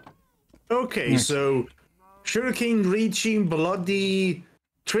 Okay, so sugarcane reaching bloody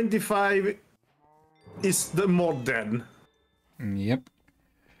 25 is the mod then. Yep.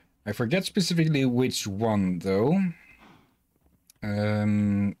 I forget specifically which one though.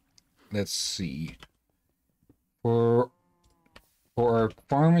 Let's see. For our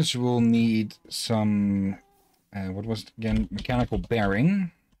farmers, we'll need some. What was it again? Mechanical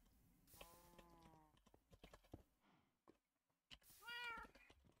bearing.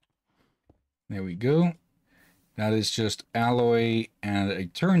 There we go. That is just alloy and a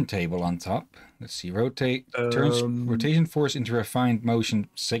turntable on top. Let's see. Turns rotation force into refined motion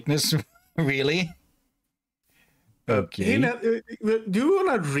sickness. Really? Okay. Do you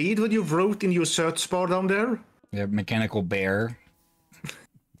want to read what you wrote in your search bar down there? Yeah, mechanical bear.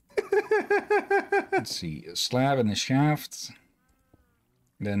 Let's see, a slab and a shaft.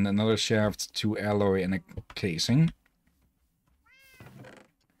 Then another shaft, 2 alloy, and a casing.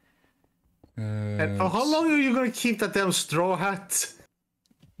 And for how long are you going to keep that damn straw hat?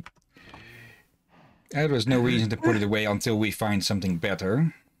 There was no reason to put it away until we find something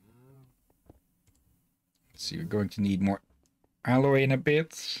better. Let's see, we're going to need more alloy in a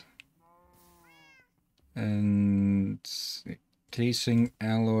bit. And casing,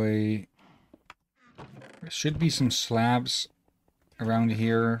 alloy. There should be some slabs around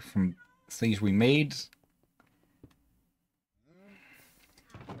here from things we made.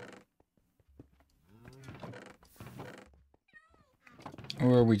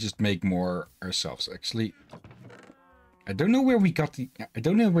 Or we just make more ourselves, actually. I don't know where we got the... I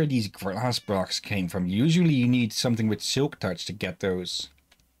don't know where these glass blocks came from. Usually you need something with silk touch to get those.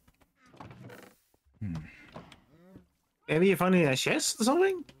 Maybe you find a chest or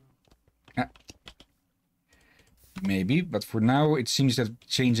something? Maybe, but for now it seems that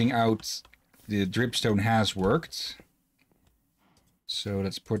changing out the dripstone has worked. So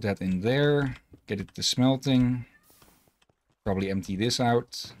let's put that in there. Get it to smelting. Probably empty this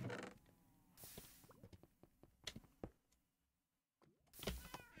out.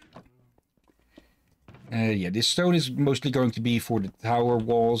 Yeah, this stone is mostly going to be for the tower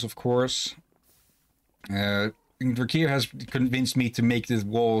walls, of course. Drakir has convinced me to make the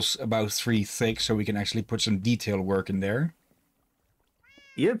walls about 3 thick, so we can actually put some detail work in there.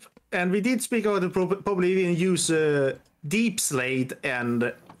 Yep, and we did speak about it, probably even use deep slate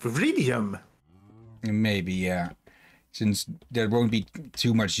and viridium. Maybe, yeah. Since there won't be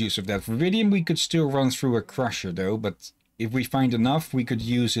too much use of that viridium, we could still run through a crusher, though, but... if we find enough, we could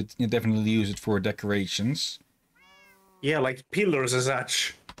use it, definitely use it for decorations. Yeah, like pillars as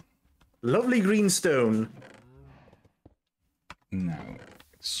such. Lovely green stone. Now,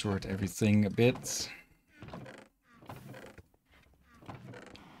 sort everything a bit.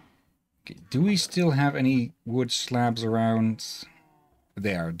 Okay, do we still have any wood slabs around?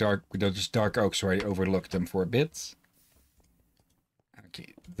 They are dark, they're just dark oak, so I overlooked them for a bit.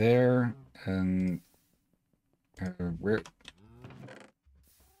 Okay, there, and... where...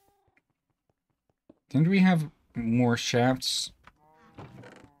 didn't we have more shafts?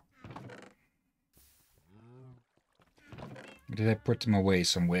 Or did I put them away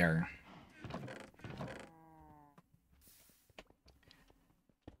somewhere?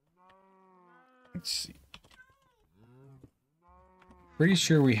 Let's see. Pretty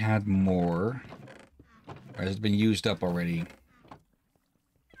sure we had more. Or has it been used up already?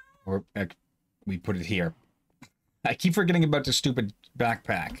 Or we put it here. I keep forgetting about the stupid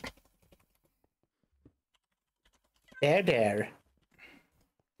backpack. There.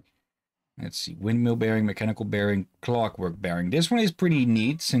 Let's see. Windmill bearing, mechanical bearing, clockwork bearing. This one is pretty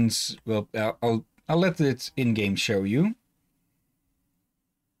neat since, well, I'll let it in-game show you.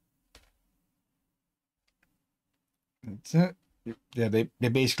 Yeah, they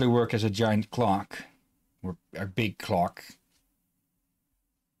basically work as a giant clock. Or a big clock.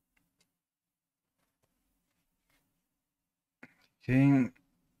 Okay.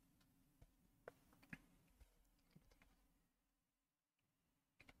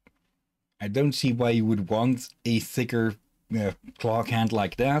 I don't see why you would want a thicker clock hand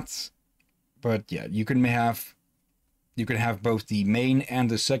like that. But yeah, you can have both the main and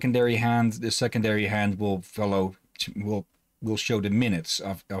the secondary hand. The secondary hand will follow will show the minutes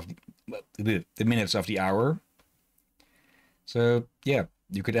of the minutes of the hour. So yeah,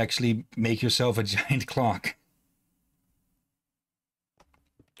 you could actually make yourself a giant clock.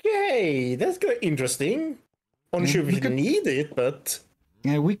 Yay, that's good. Interesting. I'm sure we could need it, but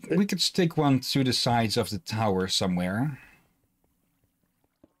yeah, we could stick one to the sides of the tower somewhere.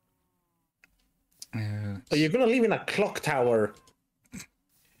 Are you gonna live in a clock tower?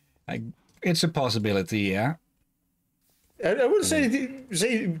 It's a possibility, yeah. I would say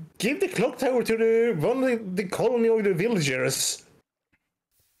give the clock tower to the colony of the villagers.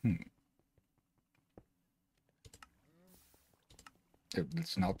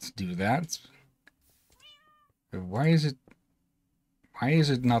 Let's not do that. Why is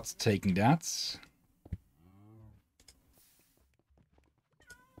it not taking that?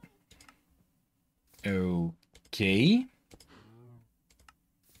 Okay.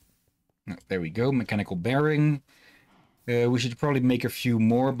 There we go, mechanical bearing. We should probably make a few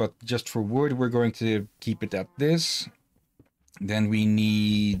more, but just for wood, we're going to keep it at this. Then we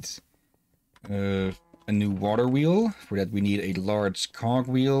need a new water wheel. For that, we need a large cog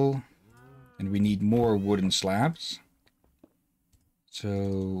wheel. And we need more wooden slabs.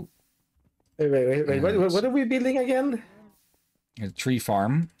 So... Wait. What are we building again? A tree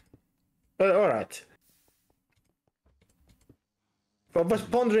farm. Alright. I was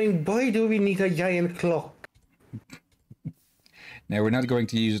pondering, why do we need a giant clock? Now, we're not going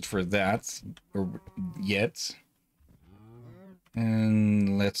to use it for that or yet.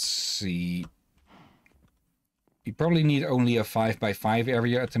 And let's see. We probably need only a 5x5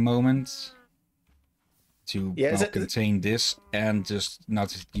 area at the moment to Yeah, contain this and just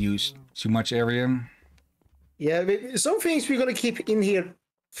not use too much area. Yeah, some things we're gonna keep in here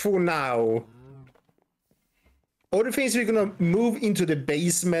for now. Other things we're gonna move into the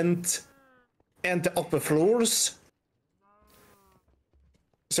basement and the upper floors.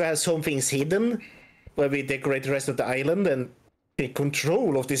 So I have some things hidden where we decorate the rest of the island and take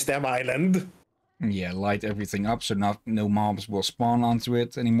control of this damn island. Yeah, light everything up so no mobs will spawn onto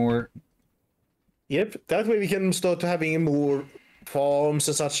it anymore. Yep, that way we can start having more farms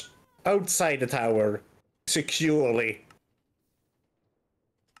and such outside the tower securely.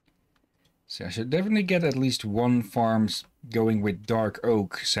 So I should definitely get at least one farm going with dark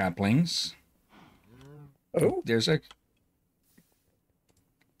oak saplings. Oh, there's a...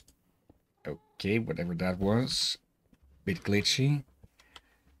 Okay, whatever that was. Bit glitchy.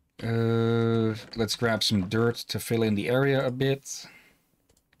 Let's grab some dirt to fill in the area a bit.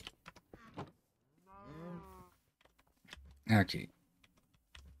 Okay.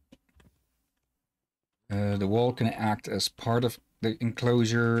 The wall can act as part of the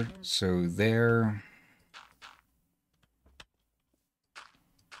enclosure, so there.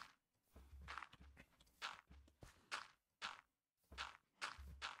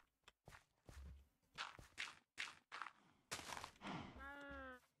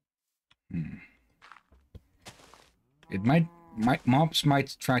 It mobs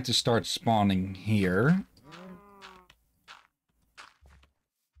might try to start spawning here.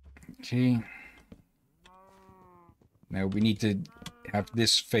 Okay. Now we need to have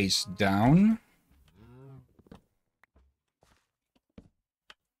this face down.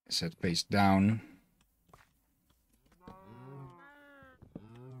 Set face down.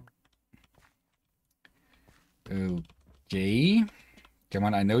 Okay. Come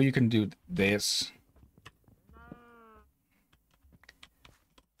on, I know you can do this.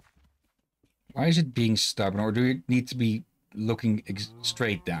 Why is it being stubborn? Or do you need to be looking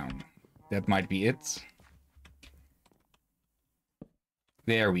straight down? That might be it.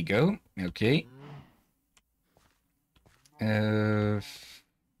 There we go. Okay. Then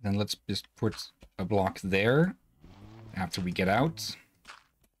let's just put a block there after we get out.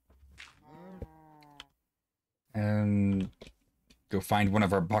 And go find one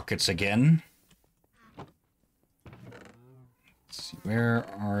of our buckets again. Let's see, where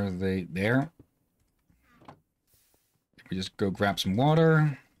are they? There. We just go grab some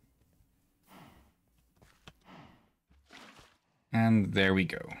water. And there we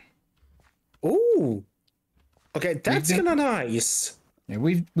go. ooh. Okay, that's kind of nice. Yeah,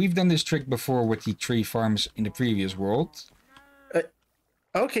 we've done this trick before with the tree farms in the previous world.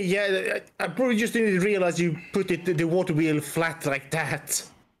 Okay, yeah, I probably just didn't realize you put the water wheel flat like that.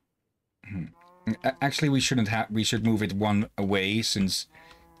 Actually, we shouldn't have. We should move it one away since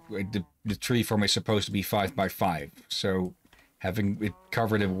the tree farm is supposed to be 5 by 5. So having it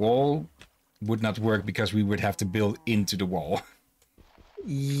covered a wall would not work because we would have to build into the wall.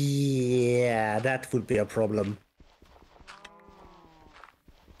 Yeah, that would be a problem.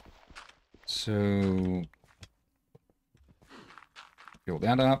 So fill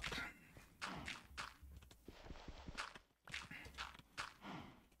that up.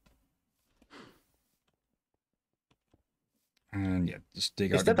 And yeah, just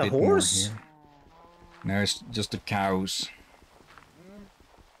dig out a bit more here. No, it's just the cows.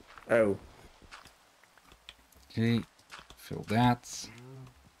 Oh. Okay, fill that.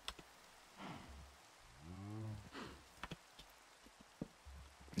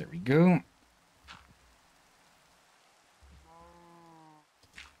 There we go.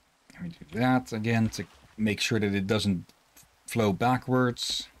 Let me do that again to make sure that it doesn't flow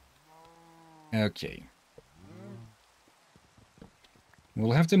backwards. Okay.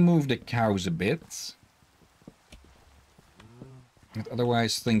 We'll have to move the cows a bit. But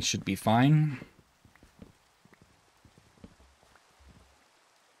otherwise, things should be fine.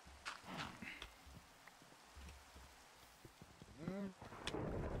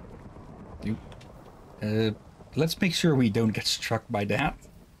 Let's make sure we don't get struck by that.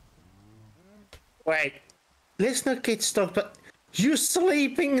 Wait, let's not get stuck, but you're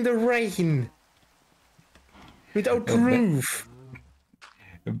sleeping in the rain. Without roof.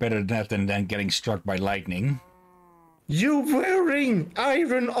 Better that than getting struck by lightning. You're wearing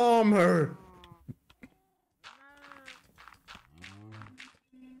iron armor.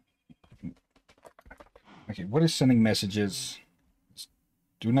 Okay, what is sending messages?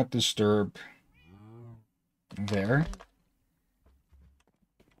 Do not disturb. There.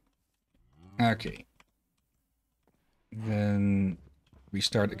 Okay. Then we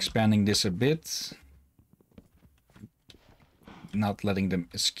start expanding this a bit. Not letting them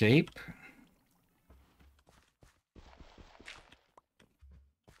escape.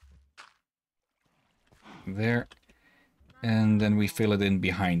 there. And then we fill it in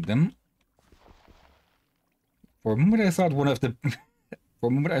behind them. For a moment I thought one of the... For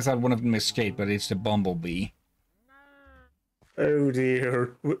a moment I thought one of them escaped, but it's the bumblebee. Oh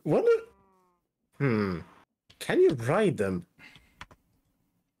dear. What? Can you ride them?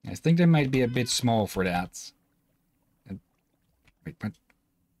 I think they might be a bit small for that. Wait, but...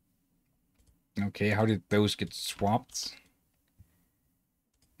 Okay, how did those get swapped?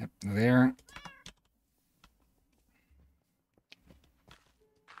 Yep, there.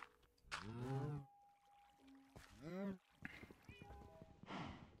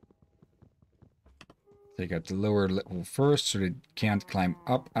 Take out the lower level first so they can't climb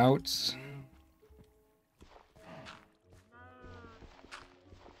up out.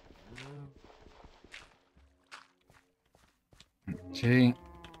 Okay.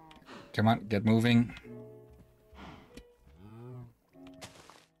 Come on, get moving.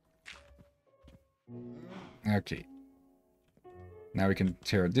 Okay. Now we can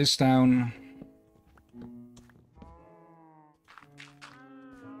tear this down.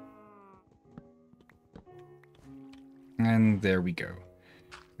 And there we go.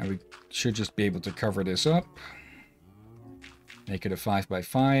 Now we should just be able to cover this up. Make it a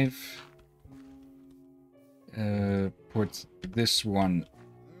 5x5. Put this one...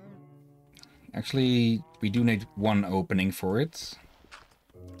 Actually, we do need one opening for it.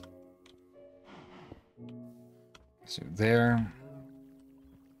 So there.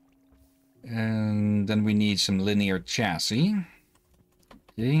 And then we need some linear chassis.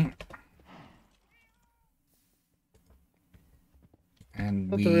 Okay. And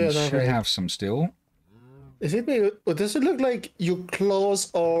we should have some still. Is it me? Does it look like your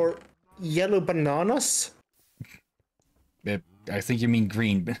claws are yellow bananas? I think you mean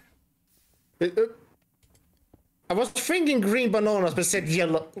green. I was thinking green bananas, but said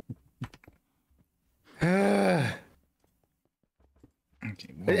yellow. Okay,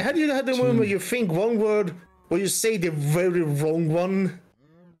 how do you have the moment where you think one word, or you say the very wrong one?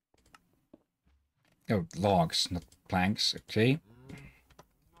 Oh, logs, not planks. Okay.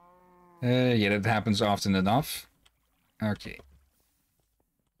 Yeah, that happens often enough. Okay.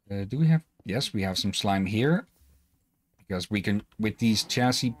 Do we have... Yes, we have some slime here. Because we can, with these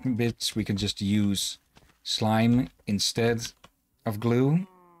chassis bits, we can just use slime instead of glue.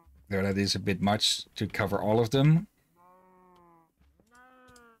 Though that is a bit much to cover all of them.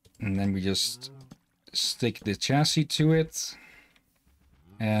 And then we just stick the chassis to it.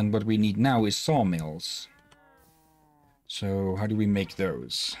 And what we need now is sawmills. So how do we make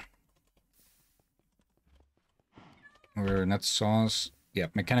those? Or not saws? Yeah,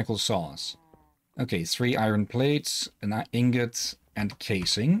 mechanical saws. Okay, 3 iron plates, an ingot, and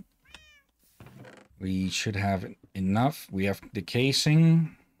casing. We should have enough. We have the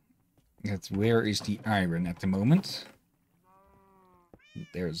casing. Where is the iron at the moment?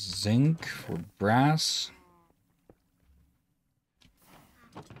 There's zinc for brass.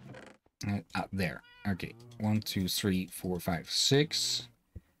 There. Okay. 1, 2, 3, 4, 5, 6.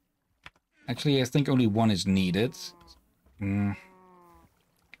 Actually, I think only 1 is needed. I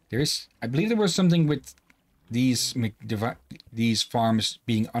believe there was something with these farms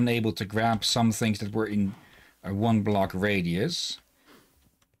being unable to grab some things that were in a 1 block radius.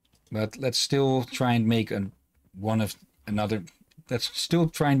 But let's still try and make let's still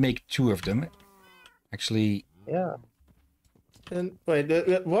try and make 2 of them. Actually. Yeah. And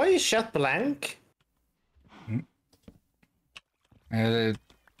wait, why is shut blank? I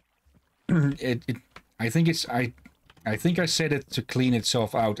think it's I think I set it to clean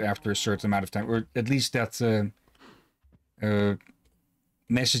itself out after a certain amount of time, or at least that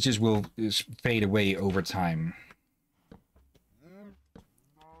messages will fade away over time.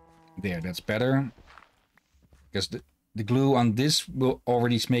 There, that's better. Because the glue on this will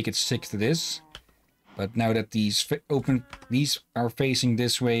already make it stick to this. But now that these are facing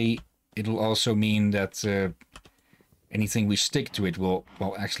this way, it'll also mean that anything we stick to it will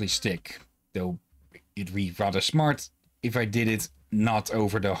actually stick. Though it'd be rather smart if I did it not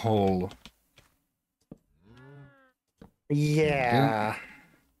over the whole. Yeah.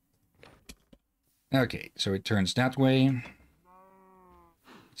 Okay, so it turns that way.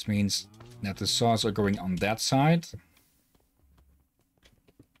 This means that the saws are going on that side.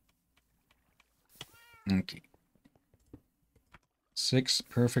 Okay. 6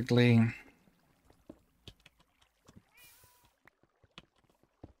 perfectly.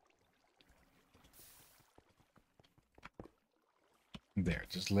 There,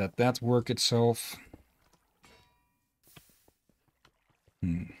 just let that work itself.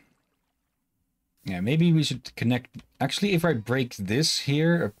 Yeah, maybe we should connect... Actually, if I break this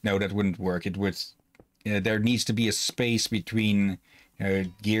here... No, that wouldn't work. It would there needs to be a space between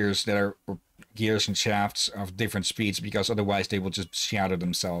gears that are or gears and shafts of different speeds, because otherwise they will just shatter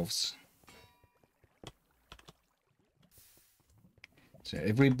themselves. So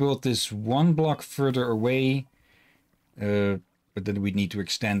if we build this one block further away, but then we need to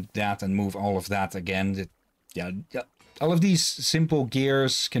extend that and move all of that again. Yeah, all of these simple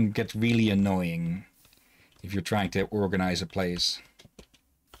gears can get really annoying if you're trying to organize a place.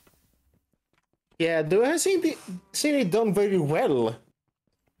 Yeah, though I seen it done very well.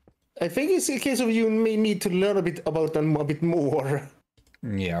 I think it's a case of you may need to learn a bit about them a bit more.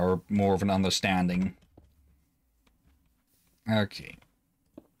 Yeah, or more of an understanding. Okay.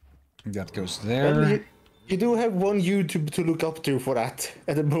 That goes there. Well, you do have one YouTube to look up to for that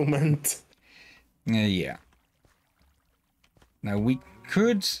at the moment. Yeah. Now we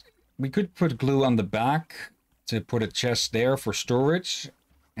could put glue on the back to put a chest there for storage.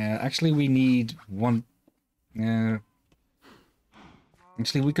 Actually, we need one.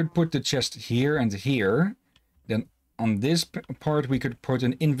 Actually, we could put the chest here and here. Then on this part, we could put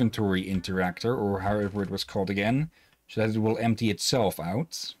an inventory interactor, or however it was called again, so that it will empty itself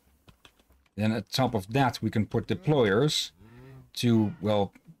out. Then at top of that, we can put deployers to,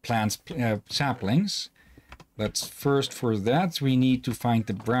 well, plant saplings. But first for that, we need to find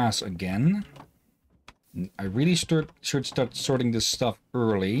the brass again. I really should start sorting this stuff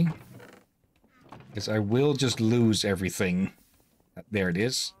early, because I will just lose everything. There it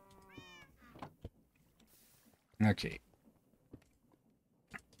is. Okay.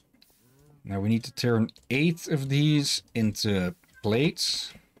 Now we need to turn 8 of these into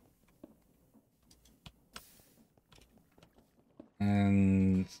plates.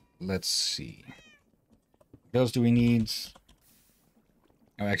 And let's see. What else do we need?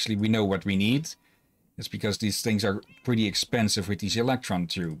 Oh, actually, we know what we need. It's because these things are pretty expensive with these electron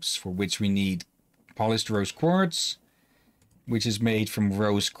tubes, for which we need polished rose quartz, which is made from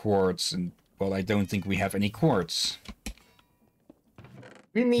rose quartz, and, well, I don't think we have any quartz.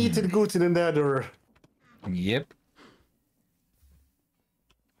 We need to go to the nether. Yep.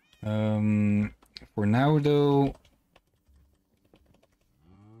 For now, though...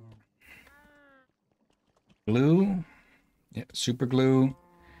 glue. Yeah, super glue.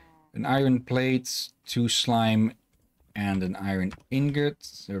 An iron plate, 2 slime, and an iron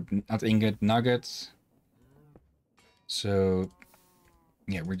ingot. Or not ingot, nugget. So,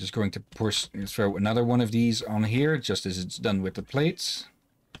 yeah, we're just going to throw another one of these on here, just as it's done with the plates.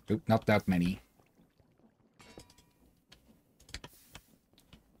 Oop, not that many.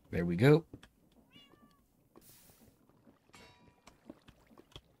 There we go.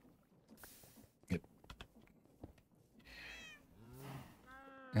 Yep.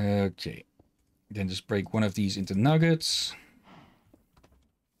 Okay. Then just break one of these into nuggets.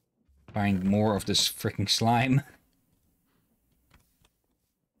 Find more of this freaking slime.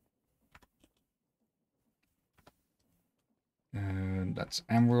 That's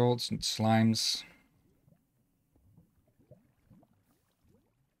emeralds and slimes.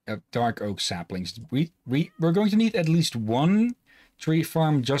 Dark oak saplings. We're going to need at least one tree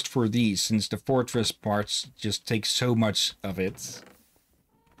farm just for these, since the fortress parts just take so much of it.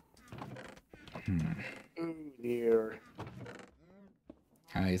 Oh dear.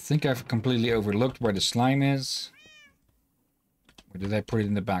 I think I've completely overlooked where the slime is. Or did I put it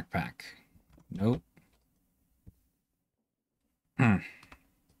in the backpack? Nope.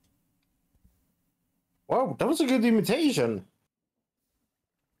 Wow, that was a good imitation.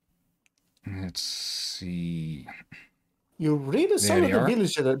 Let's see. You really saw the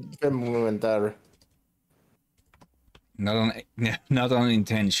village at the moment there. Not on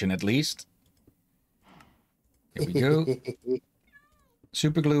intention, at least. There we go.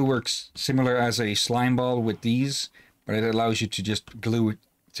 Super glue works similar as a slime ball with these, but it allows you to just glue it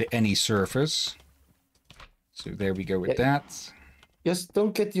to any surface. So there we go with that. Just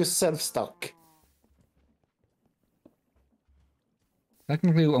don't get yourself stuck.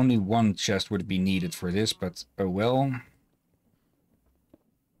 Technically, only one chest would be needed for this, but oh well.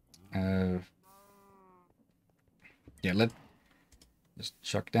 Yeah, let's just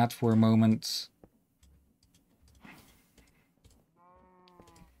chuck that for a moment.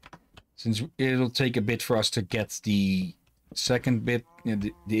 Since it'll take a bit for us to get the second bit,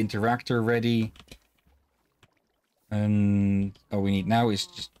 the interactor ready. And all we need now is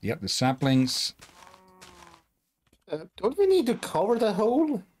just, the saplings. Don't we need to cover the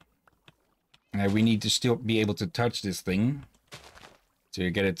hole? We need to still be able to touch this thing to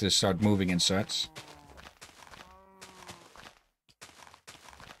get it to start moving and such.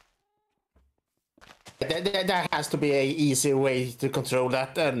 There has to be an easier way to control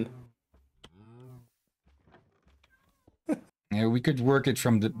that then. Yeah, we could work it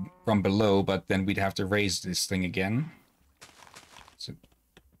from below, but then we'd have to raise this thing again. So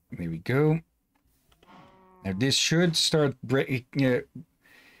there we go. Now this should start breaking.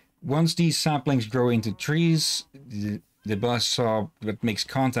 Once these saplings grow into trees, the buzzsaw that makes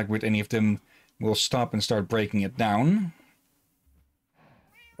contact with any of them will stop and start breaking it down.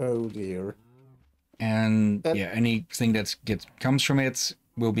 Oh dear. And yeah, anything that comes from it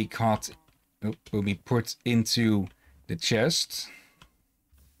will be caught, will be put into the chest.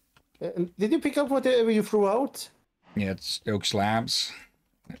 Did you pick up whatever you threw out? Yeah, it's oak slabs.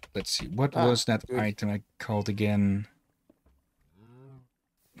 Let's see, what was that item I called again?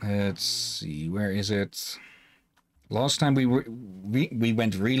 Let's see, where is it? Last time we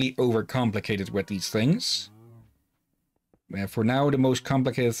went really overcomplicated with these things. For now, the most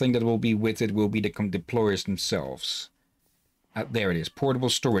complicated thing that will be with it will be the deployers themselves. There it is, portable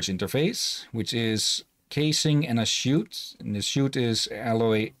storage interface, which is casing and a chute. And the chute is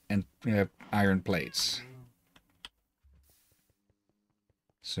alloy and iron plates.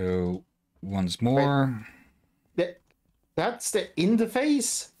 So, once more. That's the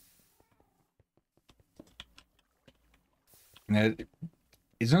interface?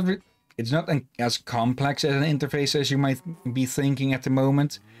 It's not as complex as an interface as you might be thinking at the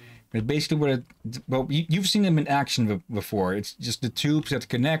moment. But basically you've seen them in action before. It's just the tubes that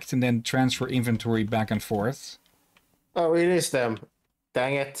connect and then transfer inventory back and forth. Oh, it is them.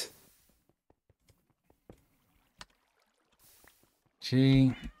 Dang it.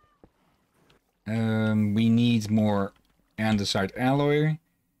 See. We need more andesite alloy.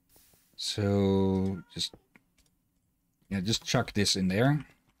 So just chuck this in there.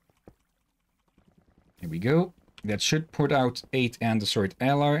 Here we go. That should put out 8 andesite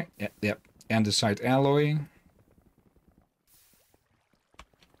alloy. Yep, andesite alloy.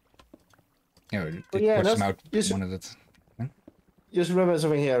 Oh, it puts them out one of it. Huh? Just remember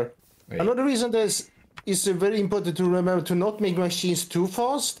something here. Wait. Another reason this is very important to remember to not make machines too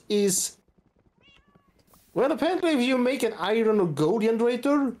fast is... Well, apparently if you make an iron or gold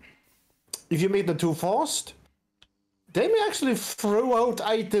generator, if you make them too fast, they may actually throw out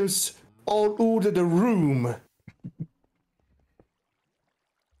items all over the room.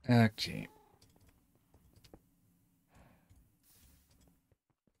 Okay.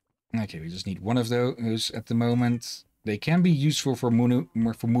 Okay, we just need one of those at the moment. They can be useful for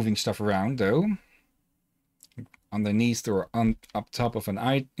moving stuff around, though. Underneath or up top of an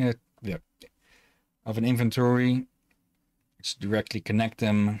of an inventory. Just directly connect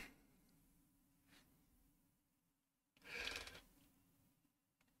them.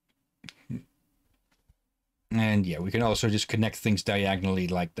 And yeah, we can also just connect things diagonally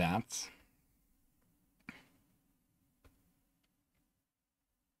like that.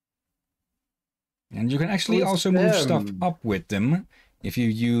 And you can actually also move stuff up with them if you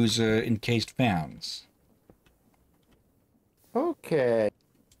use encased fans. Okay.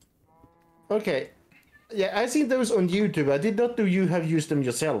 Okay. Yeah, I seen those on YouTube. I did not know you have used them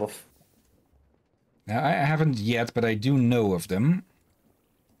yourself. I haven't yet, but I do know of them.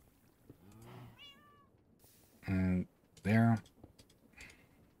 And there.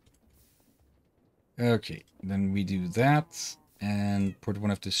 Okay, then we do that and put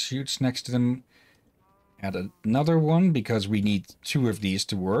one of the chutes next to them. Add another one because we need 2 of these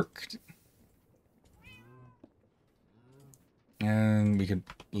to work. And we could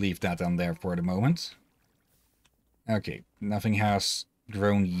leave that on there for the moment. Okay, nothing has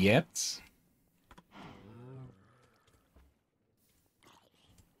grown yet.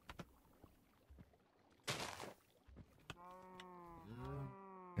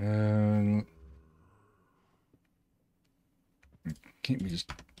 Okay, we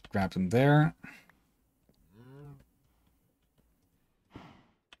just grab them there.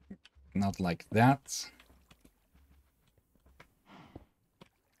 Not like that.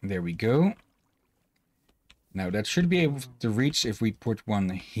 There we go. Now that should be able to reach if we put one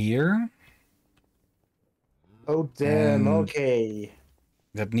here. Oh damn, okay.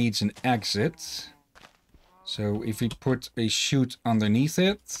 That needs an exit. So if we put a chute underneath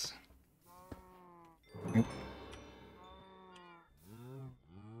it.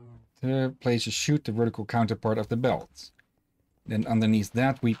 To place a chute, the vertical counterpart of the belt. Then underneath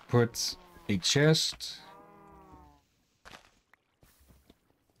that we put a chest.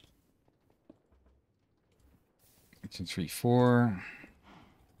 2, 3, 4.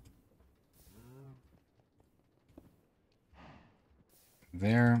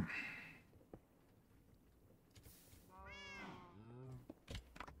 There.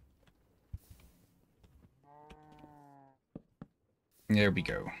 There we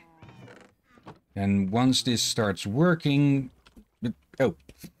go. And once this starts working,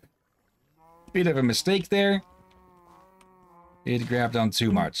 bit of a mistake there. It grabbed on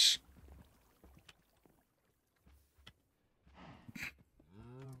too much.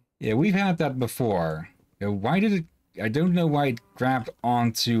 Yeah, we've had that before. Why did it... I don't know why it grabbed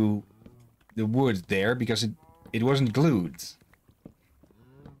onto the wood there, because it wasn't glued.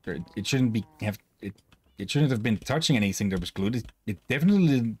 It shouldn't be... It shouldn't have been touching anything that was glued. It definitely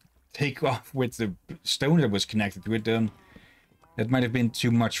didn't take off with the stone that was connected to it. That might have been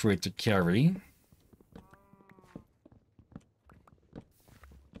too much for it to carry.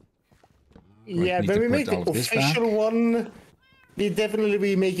 Yeah, when we make the official one, we definitely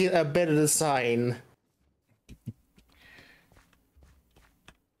be making a better design.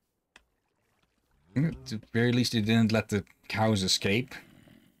 At the very least, it didn't let the cows escape.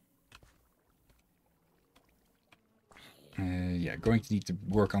 Yeah, going to need to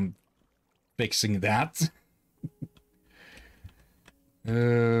work on fixing that.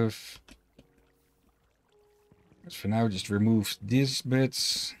 But for now, just remove these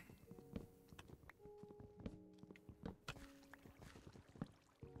bits.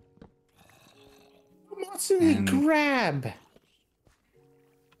 What's in the grab?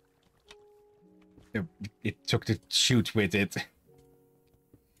 It took the chute with it.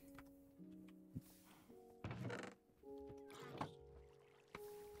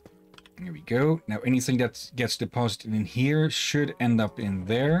 Here we go. Now anything that gets deposited in here should end up in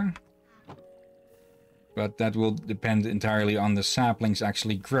there. But that will depend entirely on the saplings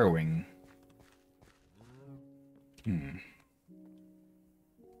actually growing.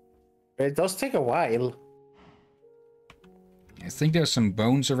 It does take a while. I think there's some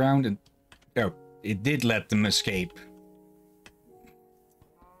bones around and... Oh, it did let them escape.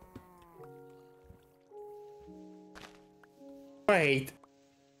 Wait.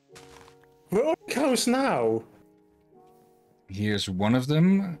 Where are the cows now? Here's one of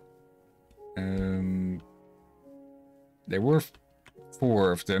them. There were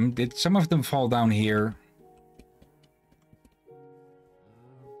 4 of them. Did some of them fall down here?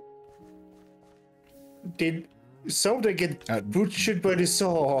 Did some they get butchered by the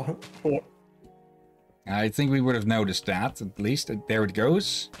saw? Or... I think we would have noticed that, at least. There it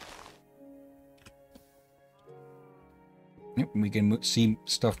goes. Yep, we can see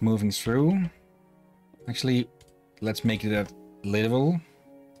stuff moving through. Actually, let's make it at level.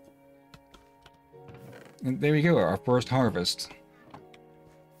 And there we go, our first harvest.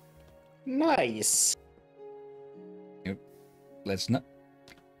 Nice. Yep. Let's not...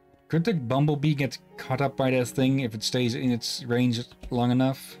 Could the bumblebee get caught up by that thing if it stays in its range long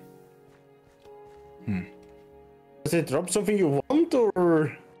enough? Does it drop something you want,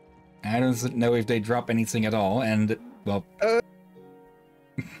 or...? I don't know if they drop anything at all, and... Well...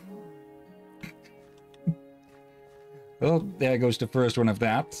 Well, there goes the first one of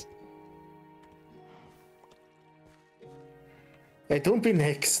that. Hey, don't be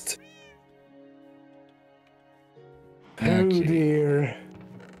next. Okay. Oh dear.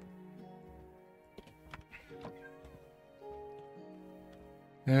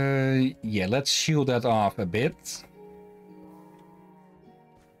 Yeah, let's shield that off a bit.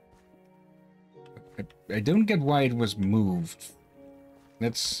 I don't get why it was moved.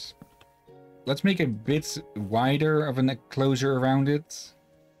 Let's make a bit wider of an enclosure around it.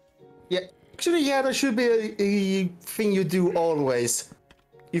 Yeah, actually, yeah, that should be a thing you do always.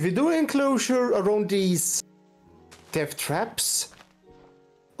 If you do an enclosure around these death traps,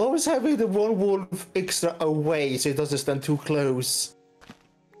 always have the one wall extra away so it doesn't stand too close.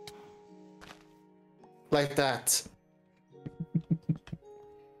 Like that.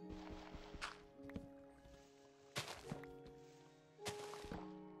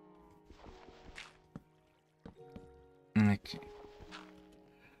 Okay.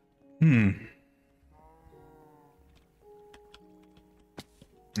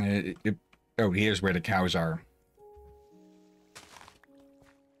 Oh, here's where the cows are.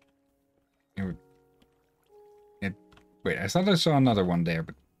 Wait, I thought I saw another one there,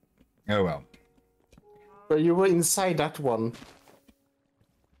 but... Oh well. But you were inside that one.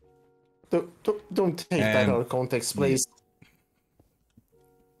 Don't take that out of context, please.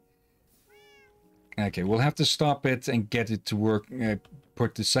 Okay, we'll have to stop it and get it to work.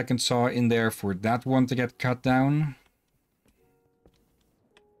 Put the second saw in there for that one to get cut down.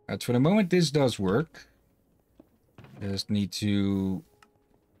 But for the moment, this does work. Just need to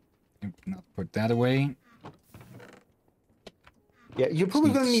not put that away. Yeah, you're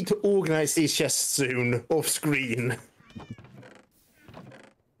probably gonna need to organize these chests soon, off screen.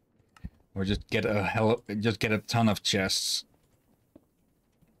 Or just get a ton of chests.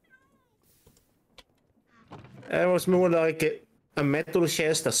 It was more like a metal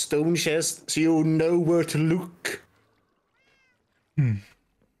chest, a stone chest, so you know where to look.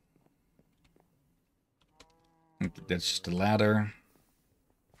 That's just a ladder.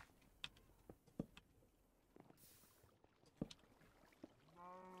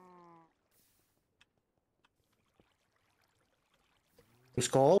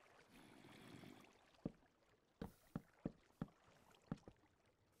 Skull.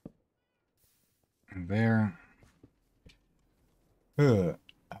 There.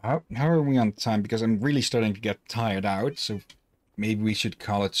 How are we on time? Because I'm really starting to get tired out, so maybe we should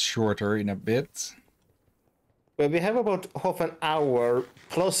call it shorter in a bit. Well, we have about half an hour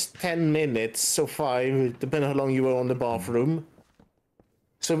plus 10 minutes, so 5, depending how long you were on the bathroom.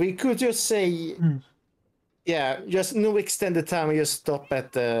 So we could just say, yeah, just no extended time, we just stop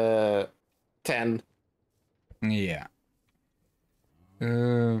at 10. Yeah.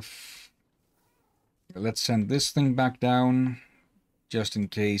 Let's send this thing back down, just in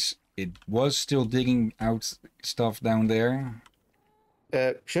case it was still digging out stuff down there.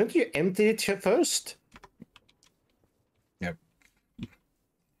 Shouldn't you empty it first? Yep.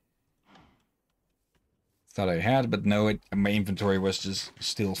 Thought I had, but no, my inventory was just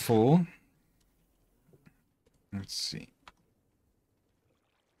still full. Let's see.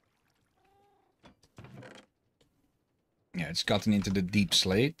 Yeah, it's gotten into the deep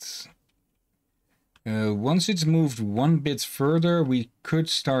slate. Once it's moved one bit further, we could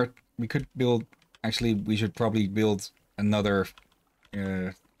build, actually, we should probably build another,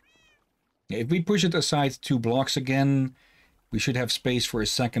 if we push it aside 2 blocks again, we should have space for a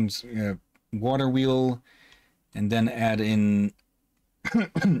second water wheel, and then add in,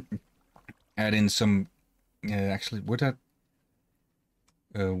 some, actually, what that,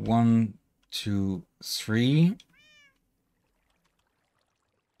 1, 2, 3,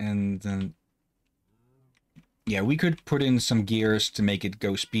 and then, yeah, we could put in some gears to make it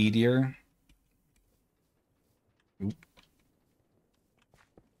go speedier. Oop.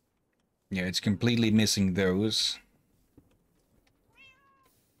 Yeah, it's completely missing those.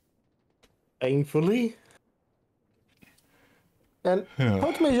 Painfully. And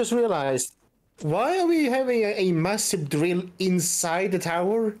what me just realized, why are we having a massive drill inside the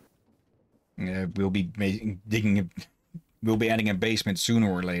tower? Yeah, we'll be digging we'll be adding a basement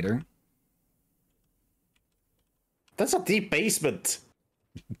sooner or later. That's a deep basement.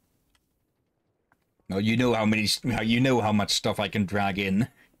 No, you know how much stuff I can drag in.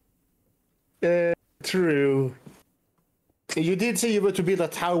 True. You did say you were to build a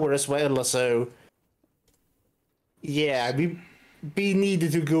tower as well, so yeah, we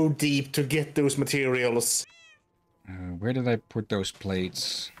needed to go deep to get those materials. Where did I put those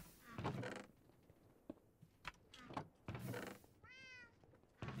plates?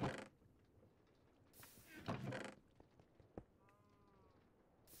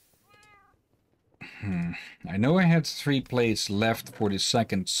 I know I had 3 plates left for the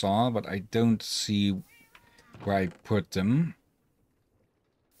second saw, but I don't see where I put them.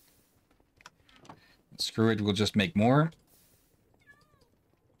 Screw it, we'll just make more.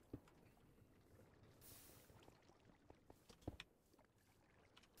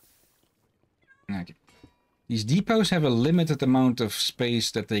 Okay. These depots have a limited amount of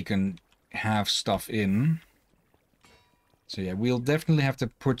space that they can have stuff in. So yeah, we'll definitely have to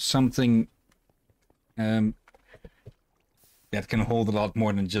put something that can hold a lot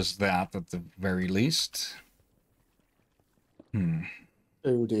more than just that, at the very least.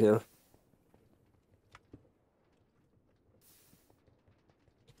 Oh dear.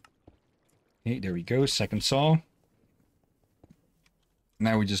 Okay, there we go, second saw.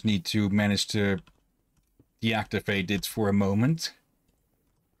 Now we just need to manage to deactivate it for a moment.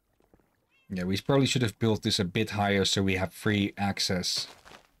 Yeah, we probably should have built this a bit higher so we have free access.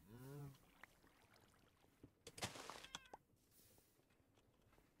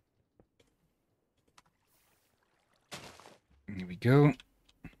 Here we go.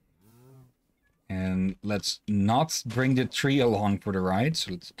 And let's not bring the tree along for the ride,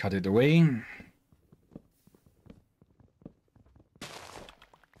 so let's cut it away.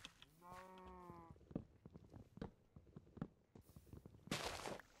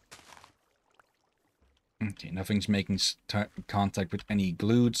 Okay, nothing's making contact with any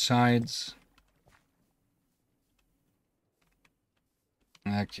glued sides.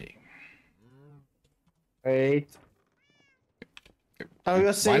 Okay. Wait. I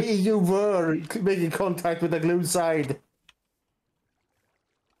was saying you were making contact with the glued side.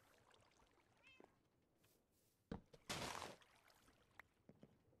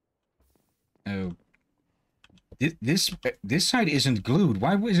 Oh. This side isn't glued.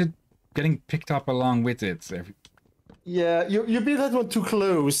 Why was it getting picked up along with it? Yeah, you built that one too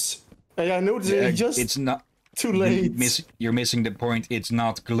close. I noticed it just it's not too late. You're missing the point. It's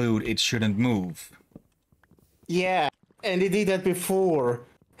not glued. It shouldn't move. Yeah, and they did that before.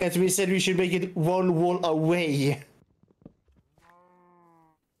 As we said, we should make it one wall away.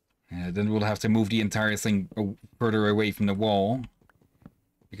 Then we'll have to move the entire thing further away from the wall,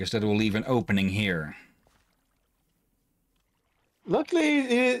 because that will leave an opening here.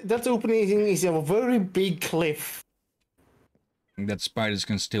 Luckily, that opening is a very big cliff. That spiders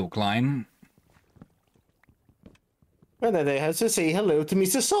can still climb. And then they have to say hello to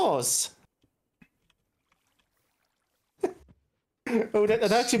Mr. Sauce. Oh,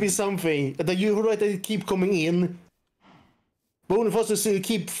 that'd actually be something. That you're right, they keep coming in. Both of us will still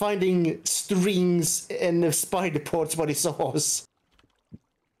keep finding strings and spider parts by the sauce.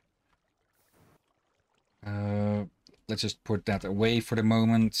 Let's just put that away for the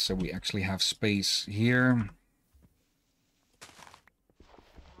moment, so we actually have space here.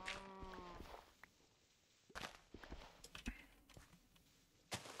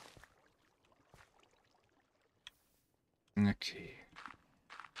 Okay.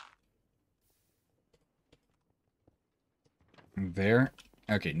 There.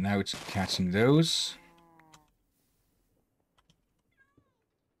 Okay, now it's catching those.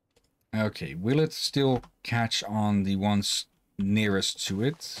 Okay, will it still catch on the ones nearest to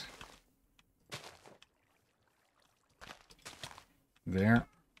it? There.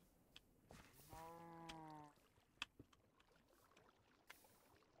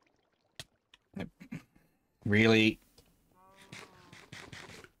 Really?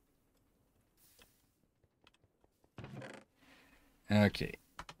 Okay.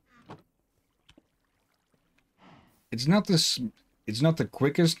 It's not the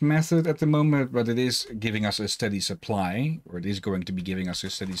quickest method at the moment, but it is giving us a steady supply, or it is going to be giving us a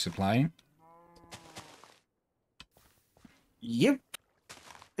steady supply. Yep.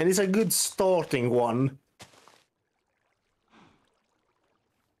 And it's a good starting one.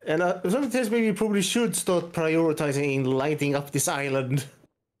 And sometimes maybe you probably should start prioritizing lighting up this island.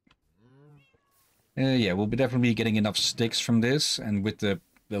 Yeah, we'll be definitely getting enough sticks from this, and with the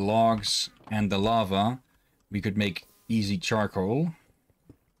logs and the lava, we could make easy charcoal.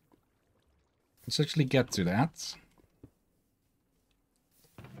 Let's actually get to that.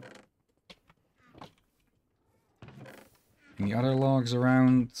 Any other logs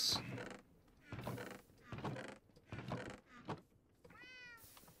around?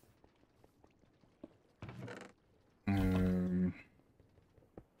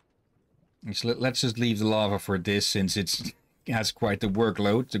 So let's just leave the lava for this, since it has quite the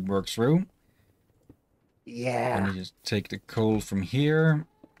workload to work through. Yeah. Let me just take the coal from here.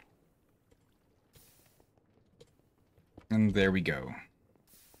 And there we go.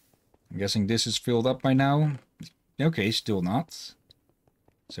 I'm guessing this is filled up by now. Okay, still not.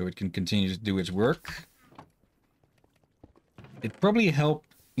 So it can continue to do its work. It probably help.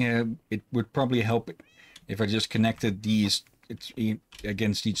 Yeah, it would probably help if I just connected these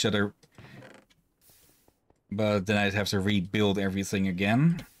against each other. But then I'd have to rebuild everything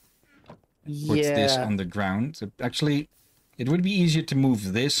again. Put this on the ground. Actually, it would be easier to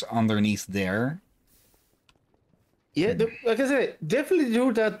move this underneath there. Yeah, like I said, definitely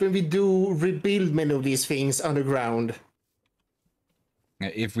do that when we do rebuild many of these things underground.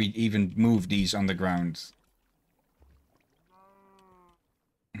 If we even move these underground.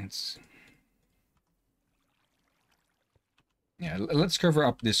 Yeah, let's cover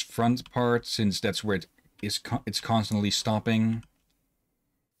up this front part, since that's where it's constantly stopping.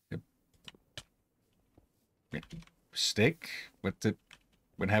 Stick? What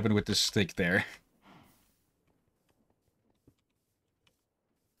happened with the stick there?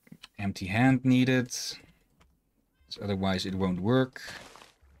 Empty hand needed. Otherwise it won't work.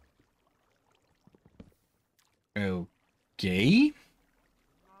 Okay.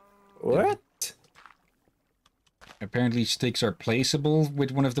 What? Apparently sticks are placeable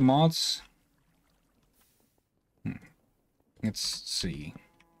with one of the mods. Let's see.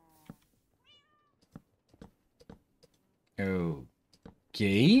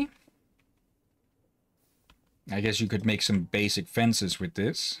 Okay. I guess you could make some basic fences with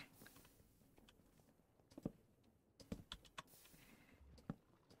this.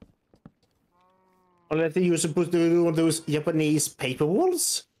 Unless you're supposed to do one of those Japanese paper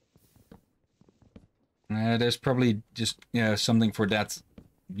walls? There's probably just something for that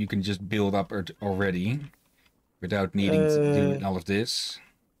you can just build up already without needing to do all of this.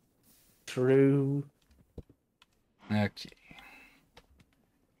 True. Okay.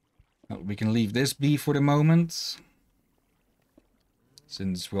 Well, we can leave this be for the moment.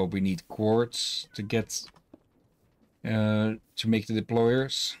 Since, well, we need quartz to get to make the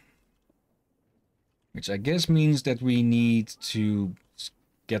deployers. Which I guess means that we need to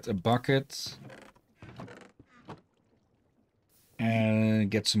get a bucket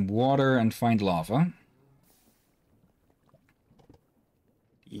and get some water and find lava.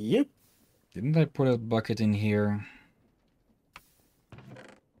 Yep. Didn't I put a bucket in here?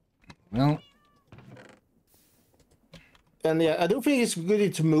 Well. And yeah, I don't think it's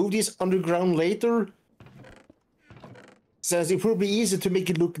good to move this underground later, since it will be easy to make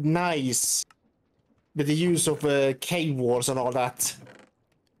it look nice with the use of cave walls and all that.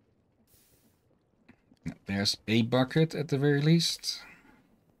 There's a bucket at the very least.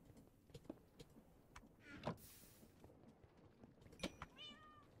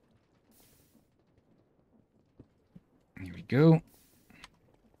 Here we go.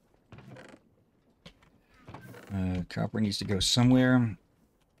 Copper needs to go somewhere.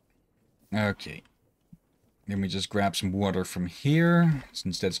 Okay. Let me just grab some water from here,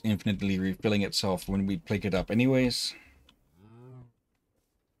 since that's infinitely refilling itself when we pick it up anyways.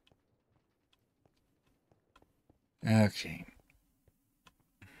 Okay.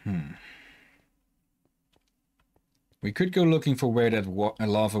 We could go looking for where that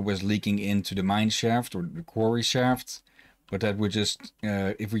lava was leaking into the mine shaft or the quarry shaft, but that would just,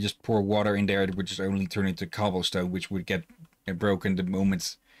 if we just pour water in there, it would just only turn into cobblestone, which would get broken the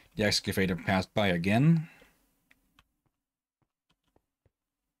moment the excavator passed by again.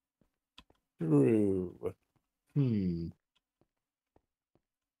 True.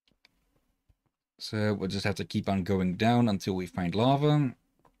 So we'll just have to keep on going down until we find lava.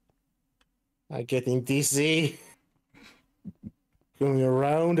 I'm getting dizzy. Going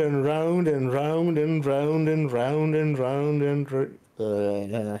around and round and round and round and round and round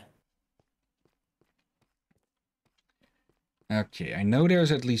and Okay, I know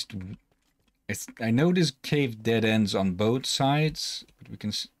there's at least... I know this cave dead ends on both sides, but we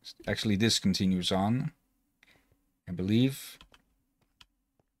can... Actually, this continues on, I believe.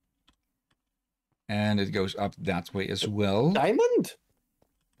 And it goes up that way as well. Diamond?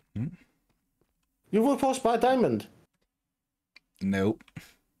 Hmm? You will pass by diamond? Nope.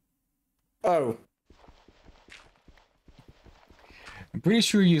 Oh. I'm pretty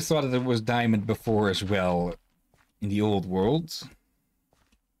sure you thought that it was diamond before as well, in the old world.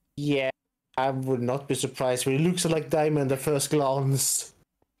 Yeah, I would not be surprised when it looks like diamond at first glance.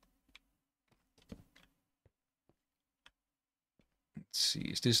 Let's see,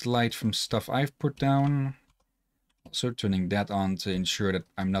 is this light from stuff I've put down? Also turning that on to ensure that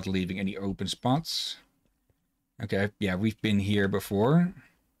I'm not leaving any open spots. Okay, yeah, we've been here before.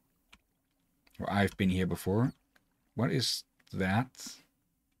 Or I've been here before. What is that?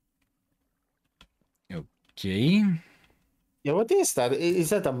 Okay. Yeah, what is that? Is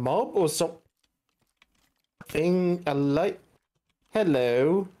that a mob or something? A light?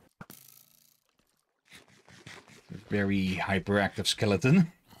 Hello? Very hyperactive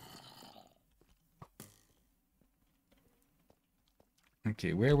skeleton.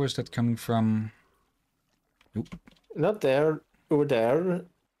 Okay, where was that coming from? Nope. Not there. Over there.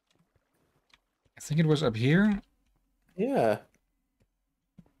 I think it was up here. Yeah.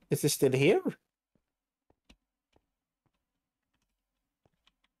 Is it still here?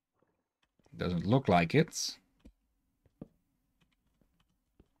 Doesn't look like it.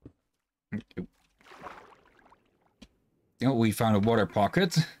 Oh, we found a water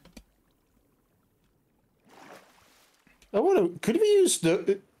pocket. I wonder, could we use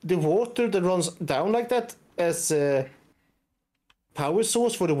the water that runs down like that as a power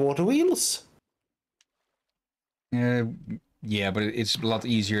source for the water wheels? Yeah, but it's a lot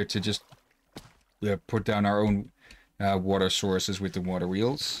easier to just put down our own water sources with the water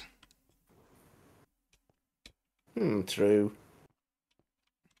wheels. True.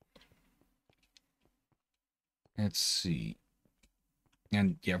 Let's see.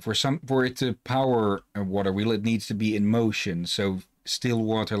 And yeah, for it to power a water wheel, it needs to be in motion. So still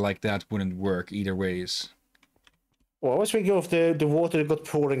water like that wouldn't work either ways. Well, I was thinking of the water that got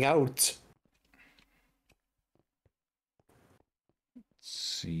pouring out. Let's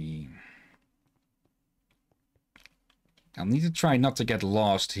see. I'll need to try not to get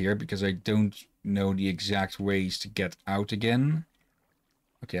lost here because I don't know the exact ways to get out again.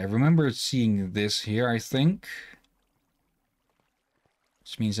 Okay, I remember seeing this here, I think.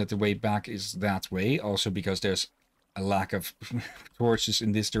 Which means that the way back is that way. Also because there's a lack of torches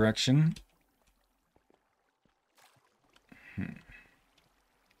in this direction.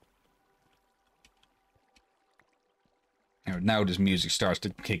 Oh, now this music starts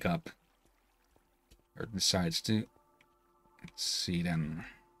to kick up. Or decides to. Let's see then.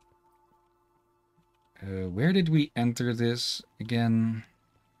 Where did we enter this again?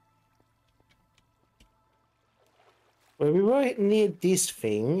 Well, we were near this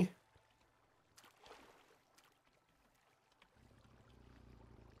thing.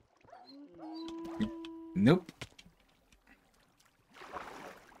 Nope.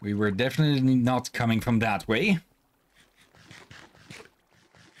 We were definitely not coming from that way.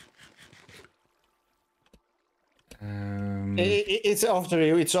 It's after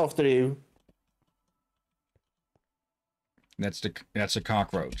you. It's after you. That's a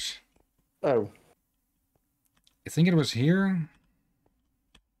cockroach. Oh. I think it was here.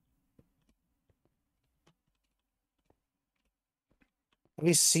 Have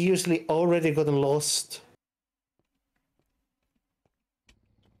we seriously already gotten lost?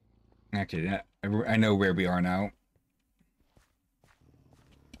 Okay, yeah, I know where we are now.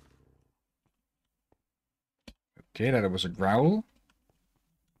 Okay, that was a growl.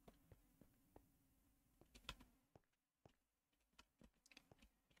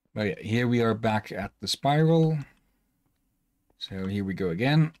 But yeah, here we are back at the spiral. So here we go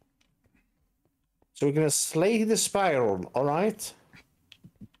again. So we're gonna slay the spiral, alright?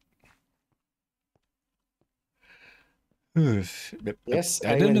 Yes,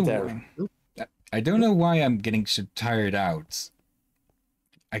 I don't went know. there. I don't know why I'm getting so tired out.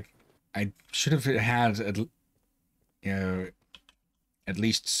 I should have had at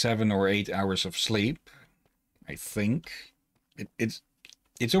least 7 or 8 hours of sleep. I think it's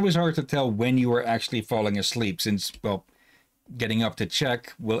always hard to tell when you are actually falling asleep, since, well, getting up to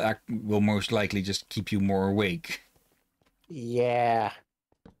check will most likely just keep you more awake. Yeah.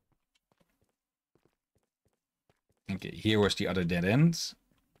 Okay, here was the other dead end.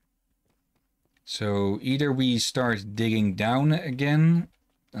 So either we start digging down again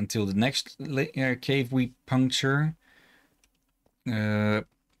until the next cave we puncture, or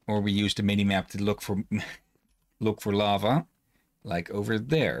we use the minimap to look for lava, like over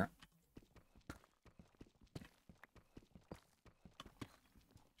there.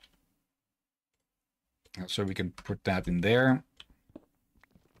 So we can put that in there.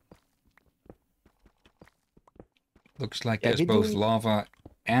 Looks like there's both lava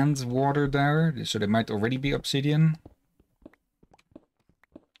and water there, so there might already be obsidian.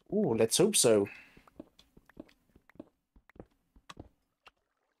 Ooh, let's hope so.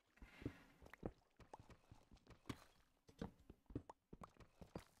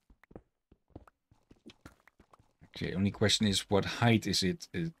 Okay, only question is what height is it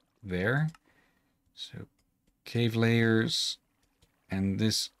there? So cave layers, and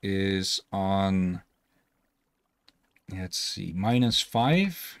this is on, let's see,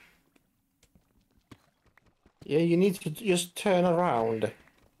 -5. Yeah, you need to just turn around.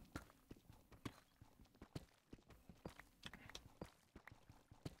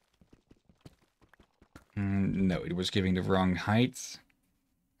 No, it was giving the wrong height.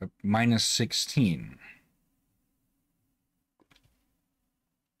 -16.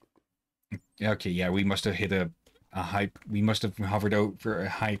 Okay, yeah, we must have hit a high. We must have hovered over a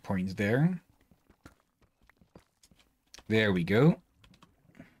high point there. There we go.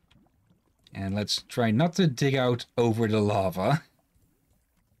 And let's try not to dig out over the lava.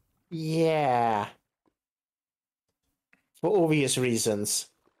 Yeah. For obvious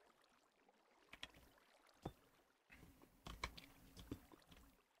reasons.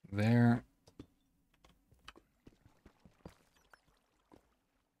 There.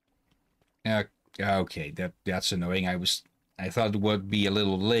 Okay, that's annoying. I thought it would be a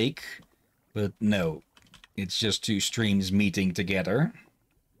little lake, but no. It's just two streams meeting together.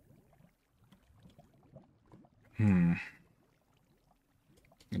 There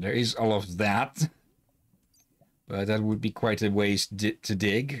is all of that. But that would be quite a ways to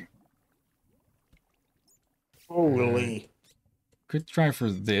dig. Holy. Could try for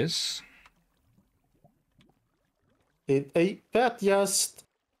this. That just...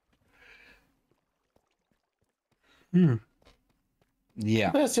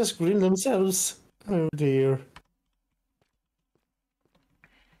 Yeah. Let's just grill themselves. Oh dear.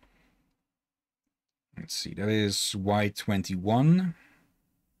 Let's see, that is Y21.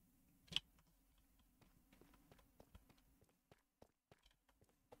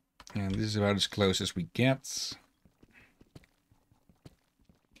 And this is about as close as we get.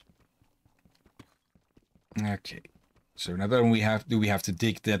 Okay. So now that we have to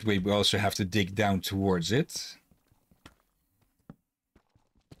dig that way, we also have to dig down towards it.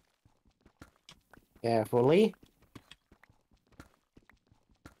 Carefully.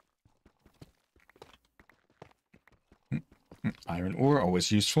 Iron ore,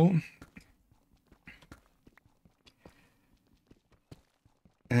 always useful.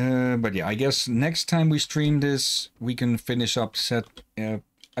 But But yeah, I guess next time we stream this, we can finish up set.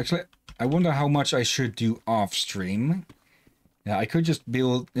 Actually, I wonder how much I should do off stream. Yeah, I could just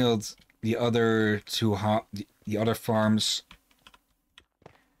build the other two the other farms.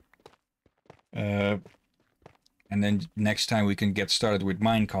 And then next time we can get started with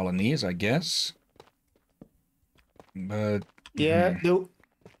mine colonies, I guess. But yeah, no.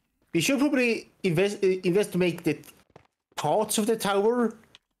 We should probably invest to make the parts of the tower.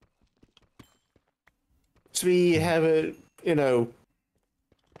 So we have a,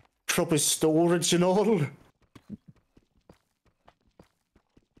 proper storage and all.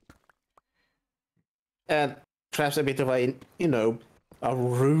 And perhaps a bit of a, a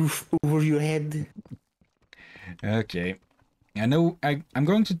roof over your head. Okay. I know I'm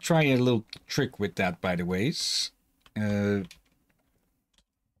going to try a little trick with that, by the ways. You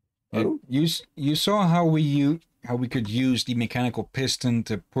saw how we could use the mechanical piston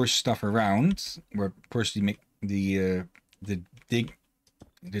to push stuff around, or push the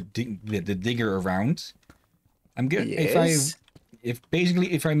digger around. I'm good. Yes.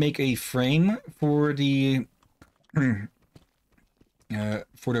 If I make a frame for the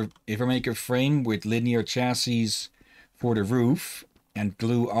if I make a frame with linear chassis for the roof and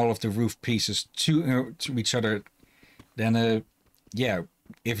glue all of the roof pieces to each other, then yeah,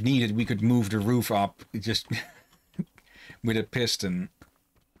 if needed, we could move the roof up just with a piston.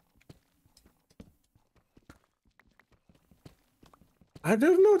 I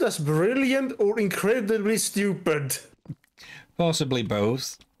don't know, that's brilliant or incredibly stupid. Possibly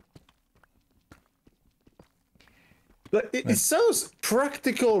both. But it sounds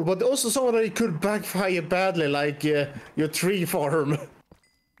practical, but also something that it could backfire badly, like your tree farm.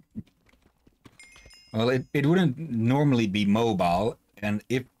 Well, it wouldn't normally be mobile, and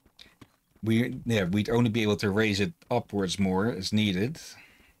if we'd only be able to raise it upwards more as needed.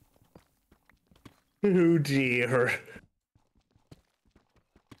 Oh dear.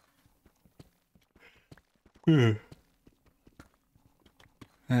 Okay,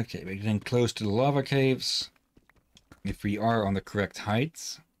 we're getting close to the lava caves. If we are on the correct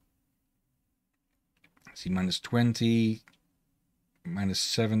height. See, -20,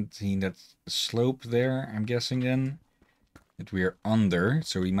 -17, that's the slope there, I'm guessing then. That we are under,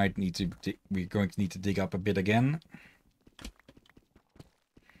 so we might need to, we're going to need to dig up a bit again.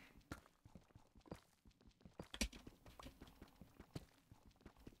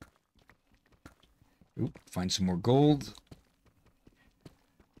 Oop, find some more gold.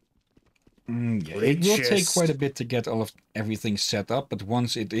 Yeah, it will take quite a bit to get everything set up, but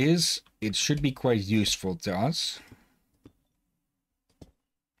once it is, it should be quite useful to us.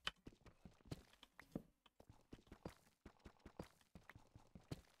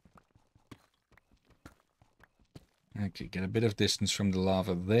 Okay, get a bit of distance from the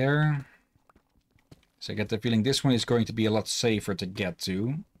lava there. So I get the feeling this one is going to be a lot safer to get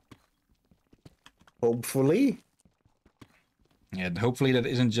to. Hopefully. And hopefully that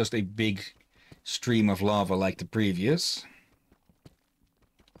isn't just a big stream of lava like the previous.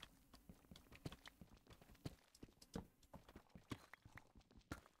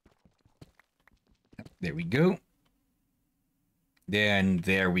 There we go. Then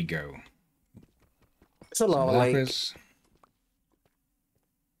there we go. It's a lava lake.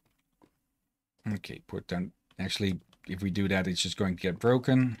 Okay, put down. Actually, if we do that, it's just going to get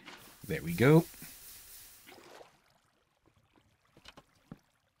broken. There we go.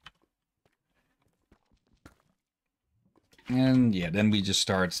 And yeah, then we just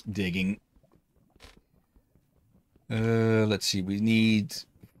start digging. Let's see, we need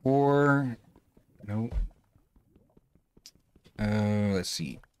 4. No. Let's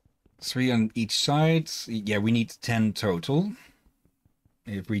see. 3 on each side. Yeah, we need 10 total.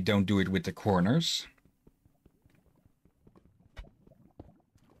 If we don't do it with the corners.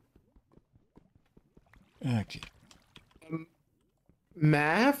 Okay.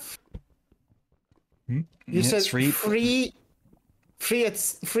 Math? You yeah, said 3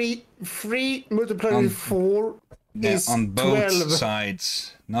 multiplied with 4 is on both 12.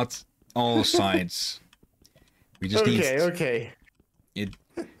 sides, not all sides. We just need. Okay.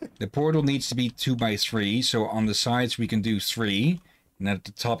 The portal needs to be 2 by 3, so on the sides we can do 3, and at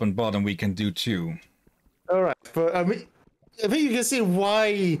the top and bottom we can do 2. All right, but I think you can see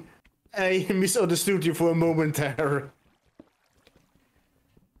why I misunderstood you for a moment there.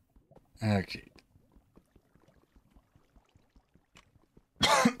 Okay.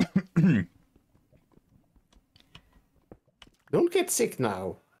 Don't get sick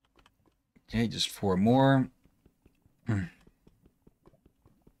now. Okay, just 4 more. Yeah,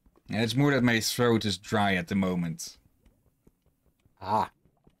 it's more that my throat is dry at the moment. Ah.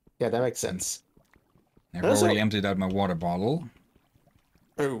 Yeah, that makes sense. I've already emptied out my water bottle.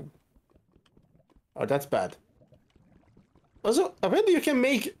 Oh. Oh, that's bad. Also, I bet you can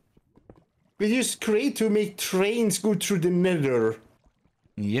make... We use Create to make trains go through the nether.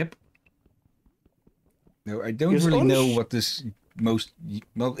 Yep. No, I don't really know what this most...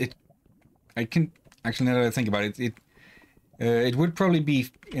 Well, I can... Actually, now that I think about it, it would probably be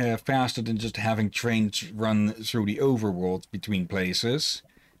faster than just having trains run through the overworld between places.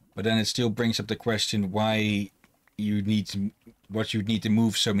 But then it still brings up the question why you need to... What you'd need to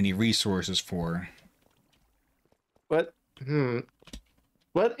move so many resources for. But,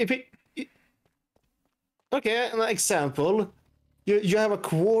 Well, if it... Okay, an example. You have a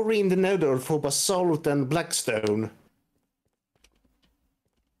quarry in the nether for basalt and blackstone.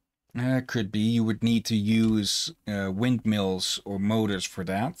 Could be. You would need to use windmills or motors for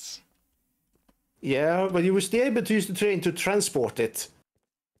that. Yeah, but you would still able to use the train to transport it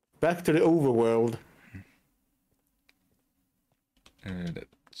back to the overworld.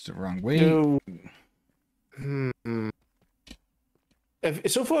 That's the wrong way. So,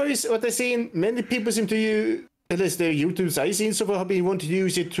 so far, is what I've seen, many people seem to use, at least the YouTubes I've seen so far, have been wanting to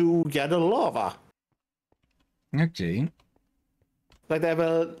use it to gather lava. Okay. Like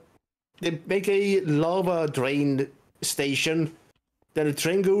they make a lava drain station, then the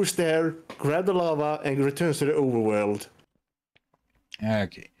train goes there, grab the lava, and returns to the overworld.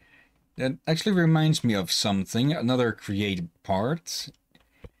 Okay. That actually reminds me of something, another creative part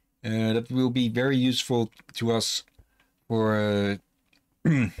that will be very useful to us for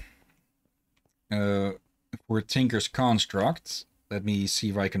for Tinker's Construct. Let me see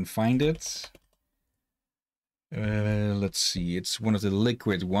if I can find it. Let's see, it's one of the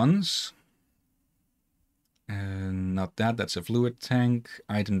liquid ones. Not that, that's a fluid tank.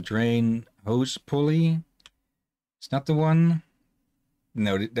 Item drain, hose pulley. It's not the one.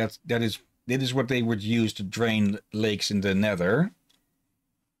 No, that is what they would use to drain lakes in the nether.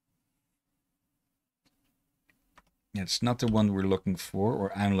 It's not the one we're looking for,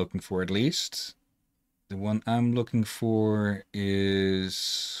 or I'm looking for at least. The one I'm looking for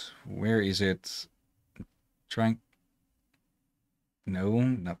is... Where is it? Trying... No,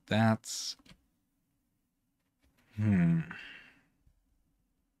 not that.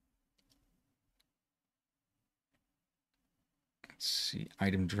 Let's see.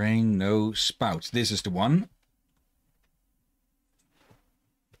 Item drain, no. Spout. This is the one.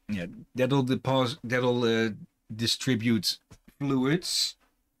 Yeah, that'll deposit... That'll distribute fluids.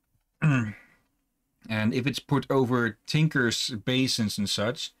 And if it's put over Tinker's basins and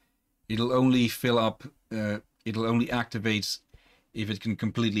such, it'll only fill up, it'll only activate if it can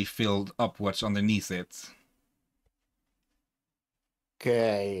completely fill up what's underneath it.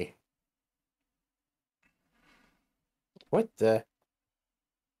 Okay. What the?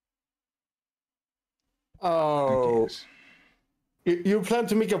 Oh. Okay. You plan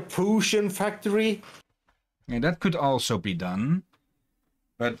to make a potion factory? And that could also be done.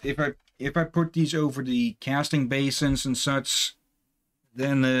 But if I put these over the casting basins and such,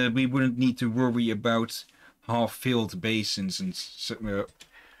 then we wouldn't need to worry about half-filled basins and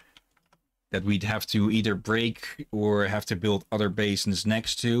that we'd have to either break or have to build other basins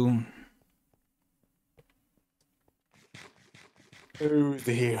next to. Oh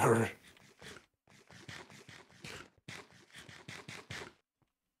dear.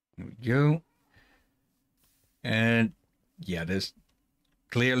 There we go. And yeah, there's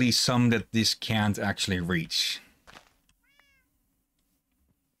clearly some that this can't actually reach.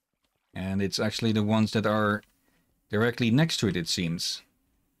 And it's actually the ones that are directly next to it, it seems.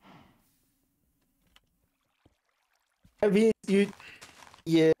 I mean,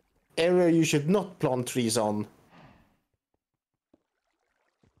 area you should not plant trees on.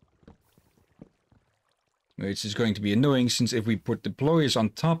 Which is going to be annoying, since if we put deployers on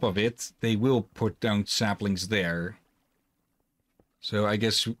top of it, they will put down saplings there. So I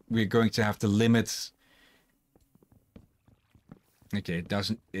guess we're going to have to limit... Okay,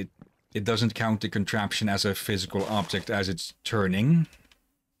 it doesn't count the contraption as a physical object as it's turning.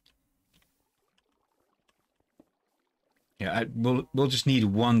 Yeah, we'll just need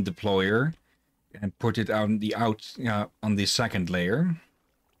one deployer and put it on the second layer.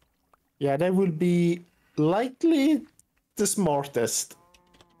 Yeah, that will be likely the smartest.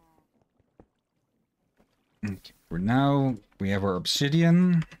 Okay, for now, we have our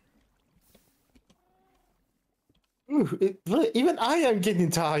obsidian. Ooh, even I am getting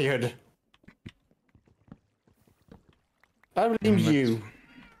tired. I blame you.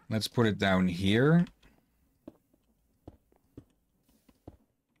 Let's put it down here. 1,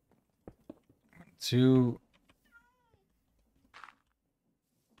 2.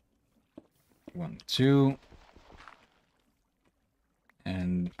 2.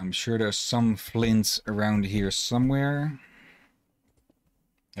 And I'm sure there's some flint around here somewhere.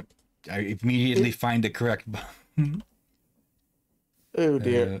 Yep. I immediately find the correct button. Oh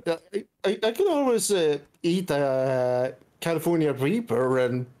dear. I can always eat a California Reaper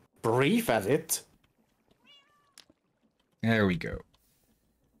and breathe at it. There we go.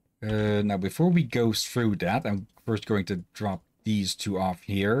 Now, before we go through that, I'm first going to drop these 2 off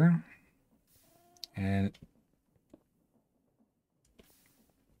here. And...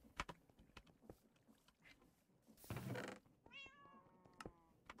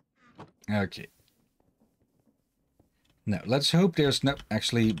 okay. Now, let's hope there's no...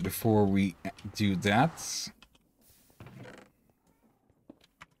 actually, before we do that...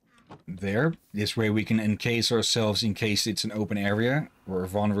 there. This way we can encase ourselves in case it's an open area or a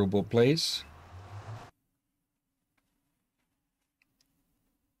vulnerable place.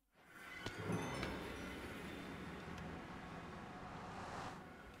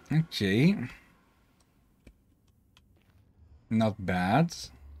 Okay. Not bad.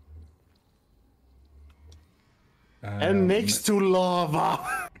 And next to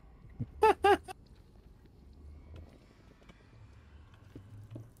lava.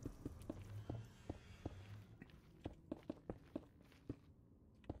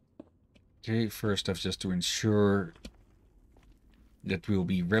 Okay, first off, just to ensure that we'll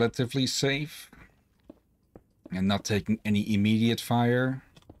be relatively safe and not taking any immediate fire.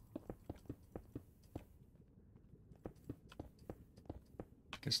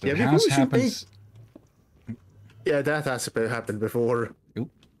 Because that has happened. Yeah, that has happened before. Oop.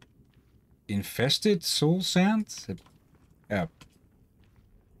 Infested soul sand? Oh.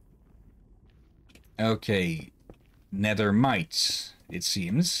 Okay. Nether mites, it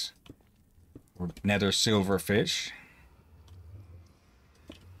seems. Or nether silverfish.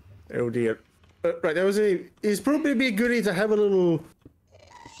 Oh dear. Right, that was it's probably be good to have a little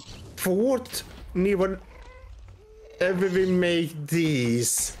fort near whenever we make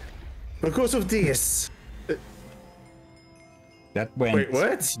these. Because of this. That went... wait,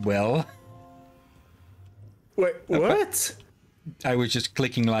 what? well. Wait, what? I was just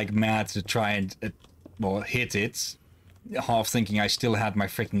clicking like mad to try and, well, hit it. Half thinking I still had my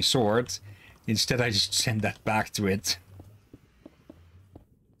freaking sword. Instead, I just sent that back to it.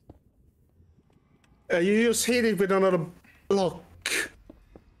 You just hit it with another block.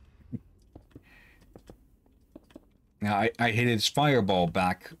 Now, I hit its fireball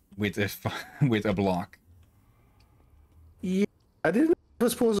back with a, with a block. Yeah, I didn't know it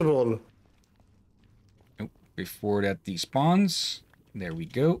was possible. Oh, before that despawns. There we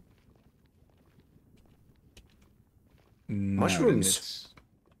go. Mushrooms.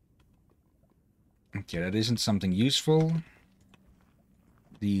 Okay, that isn't something useful.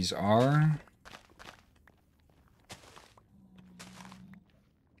 These are...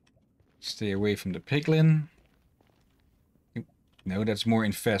 stay away from the piglin. No, that's more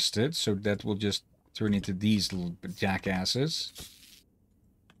infested, so that will just turn into these little jackasses.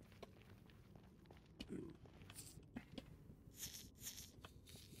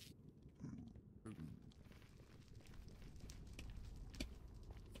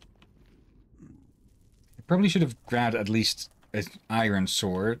 I probably should have grabbed at least an iron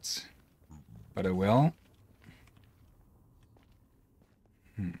sword, but oh well.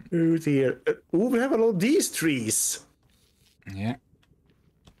 Oh dear. Oh, we have a lot of these trees. Yeah.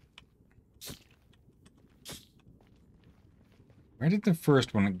 Where did the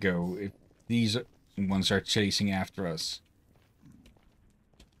first one go if these ones are chasing after us?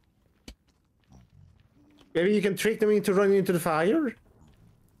 Maybe you can trick them into running into the fire?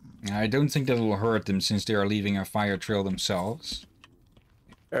 I don't think that will hurt them since they are leaving a fire trail themselves.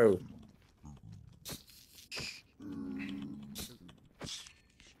 Oh.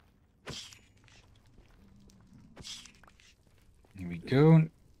 Here we go.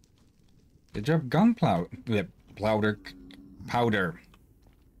 They drop gunpowder. Powder.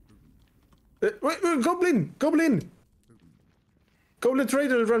 Wait, goblin! Goblin! Goblin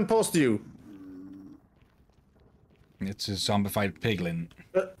trader run past you. It's a zombified piglin.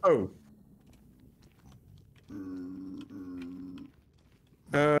 Oh.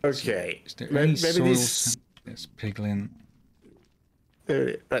 Okay. Is there Maybe any soil? this... Yes, piglin.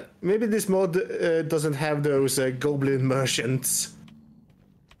 Maybe this mod doesn't have those goblin merchants.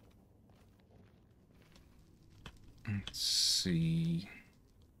 Let's see.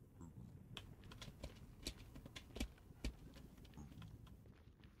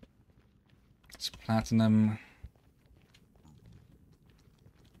 It's platinum.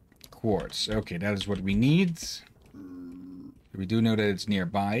 Quartz. Okay, that is what we need. We do know that it's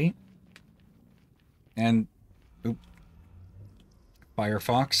nearby. And... Oop.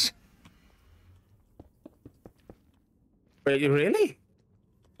 Firefox. Wait, really?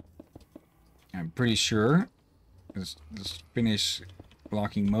 I'm pretty sure. Let's finish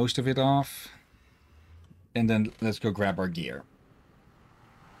blocking most of it off. And then let's go grab our gear.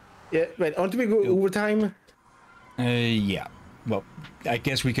 Yeah, wait, aren't we go overtime? Yeah. Well, I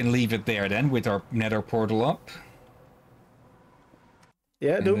guess we can leave it there then with our nether portal up.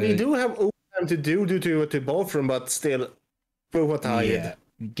 Yeah, we do have overtime to do due to the bathroom, but still, we're tired. Yeah,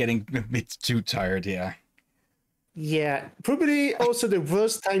 getting a bit too tired, yeah. Yeah, probably also the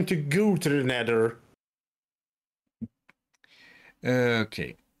worst time to go to the nether.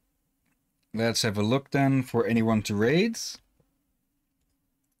 Okay. Let's have a look then for anyone to raid.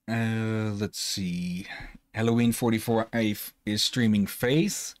 Let's see. Halloween 45 is streaming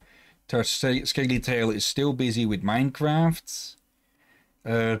Faith. Touch Scaly Tail is still busy with Minecraft.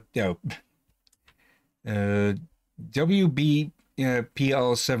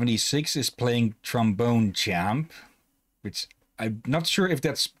 WBPL76 is playing Trombone Champ, which I'm not sure if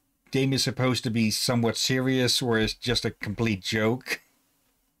that game is supposed to be somewhat serious or is just a complete joke.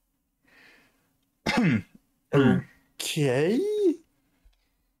 Okay.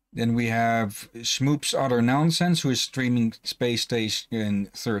 Then we have Schmoop's Other Nonsense, who is streaming Space Station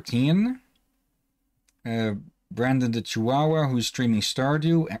 13. Brandon the Chihuahua, who's streaming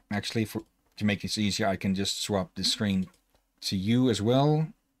Stardew. Actually, to make this easier, I can just swap the screen to you as well.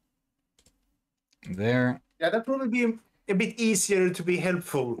 There. Yeah, that'd probably be a bit easier to be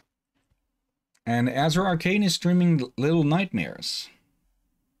helpful. And Azure Arcane is streaming Little Nightmares.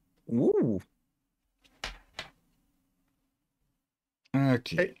 Ooh.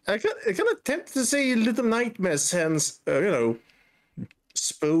 Okay. I kind of tempted to say Little Nightmares since,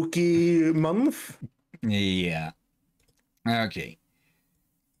 spooky month. Yeah. Okay.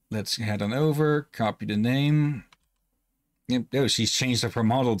 Let's head on over, copy the name. Yep, oh, she's changed up her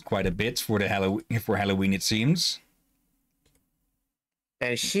model quite a bit for Halloween, it seems.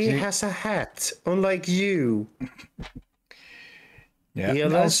 And she has a hat, unlike you. Yeah,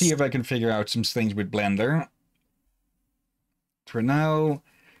 I'll see if I can figure out some things with Blender. For now,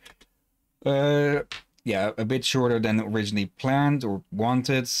 yeah, a bit shorter than originally planned or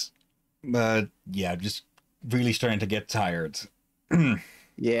wanted. But yeah, just really starting to get tired.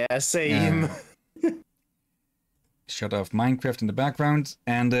 Yeah, same. Shut off Minecraft in the background.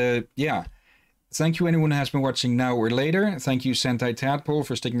 And yeah, thank you anyone who has been watching now or later. Thank you Sentai Tadpole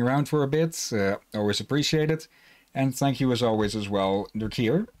for sticking around for a bit. Always appreciate it. And thank you as always as well,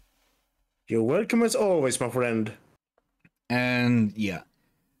 Dirkier. You're welcome as always, my friend. And yeah,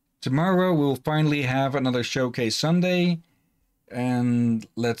 tomorrow we'll finally have another Showcase Sunday. And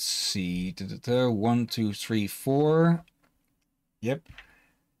let's see. 1, 2, 3, 4. Yep.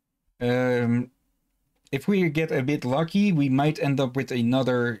 If we get a bit lucky, we might end up with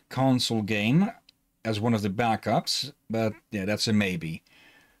another console game as one of the backups. But yeah, that's a maybe.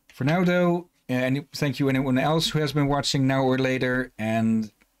 For now, though, and thank you anyone else who has been watching now or later.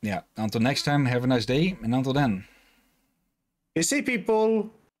 And yeah, until next time, have a nice day. And until then. You see, people,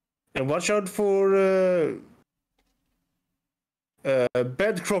 and watch out for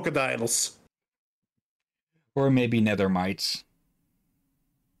bed crocodiles. Or maybe nethermites.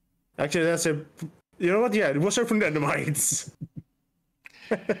 Actually, that's a... You know what? Yeah, watch out for nethermites.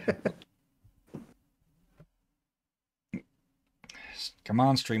 Come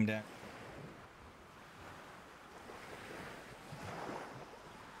on, stream deck.